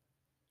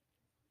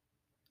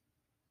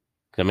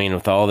 I mean,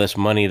 with all this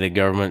money the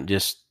government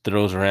just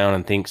throws around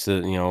and thinks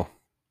that,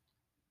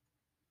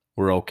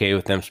 we're okay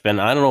with them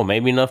spending. I don't know,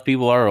 maybe enough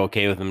people are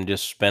okay with them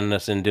just spending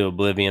us into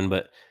oblivion,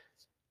 but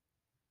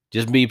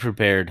just be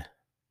prepared.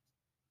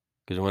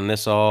 Because when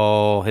this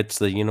all hits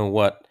the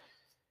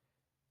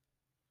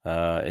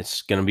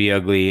it's going to be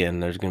ugly,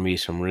 and there's going to be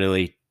some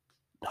really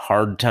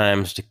hard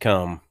times to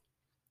come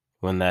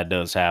when that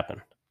does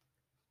happen.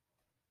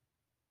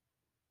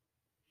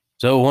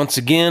 So once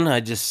again, I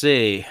just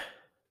say,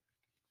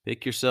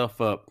 pick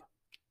yourself up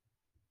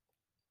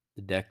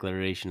the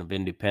Declaration of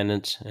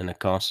Independence and a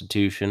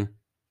Constitution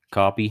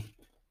copy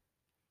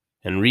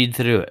and read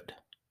through it.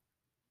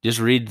 Just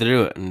read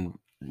through it and,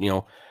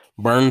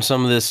 burn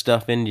some of this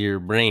stuff into your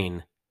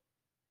brain.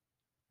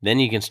 Then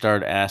you can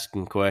start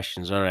asking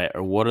questions. All right,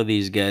 or what are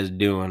these guys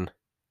doing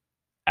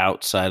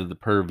outside of the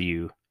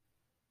purview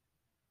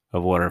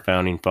of what our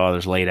founding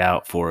fathers laid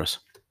out for us?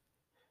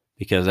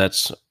 Because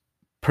that's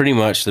pretty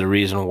much the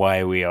reason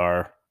why we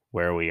are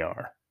where we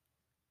are.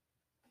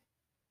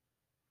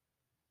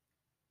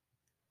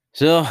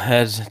 So,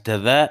 as to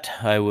that,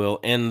 I will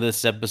end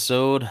this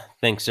episode.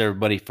 Thanks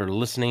everybody for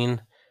listening.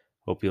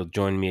 Hope you'll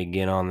join me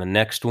again on the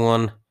next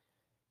one.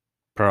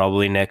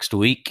 Probably next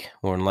week.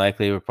 More than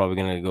likely, we're probably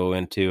going to go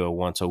into a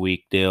once a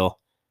week deal.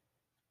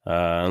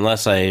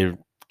 Unless I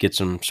get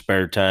some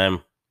spare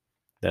time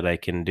that I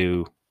can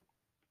do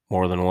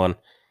more than one.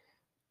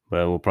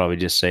 But we'll probably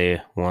just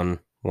say one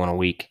a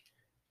week.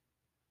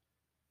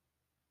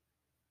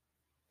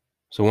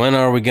 So when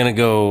are we going to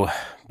go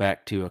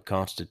back to a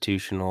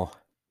constitutional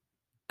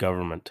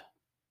government?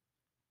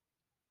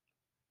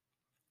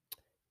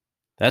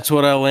 That's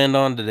what I'll end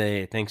on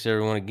today. Thanks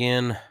everyone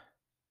again.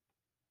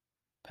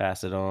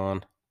 Pass it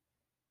on.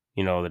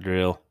 You know the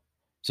drill.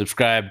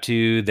 Subscribe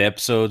to the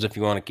episodes if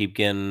you want to keep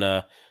getting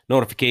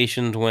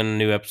notifications when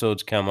new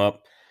episodes come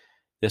up.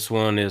 This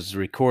one is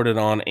recorded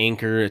on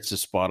Anchor. It's a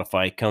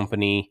Spotify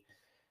company.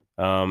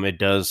 It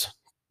does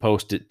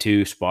post it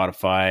to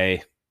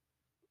Spotify.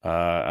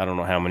 I don't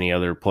know how many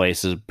other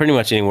places. Pretty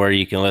much anywhere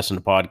you can listen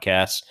to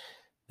podcasts.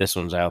 This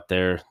one's out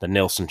there. The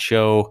Nilsson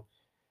Show.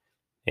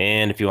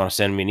 And if you want to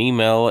send me an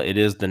email, it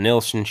is the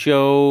Nilsson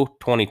Show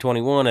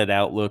 2021 at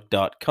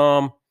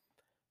outlook.com.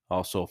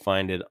 Also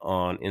find it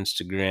on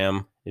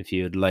Instagram if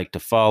you'd like to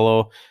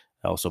follow.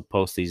 I also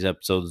post these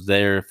episodes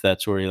there if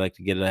that's where you like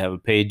to get it. I have a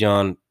page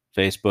on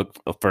Facebook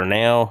for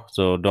now,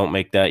 so don't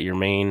make that your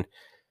main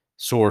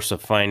source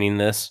of finding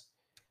this.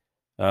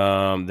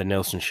 The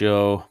Nilsson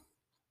Show.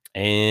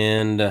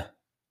 And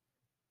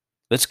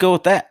let's go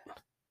with that.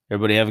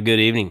 Everybody have a good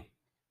evening.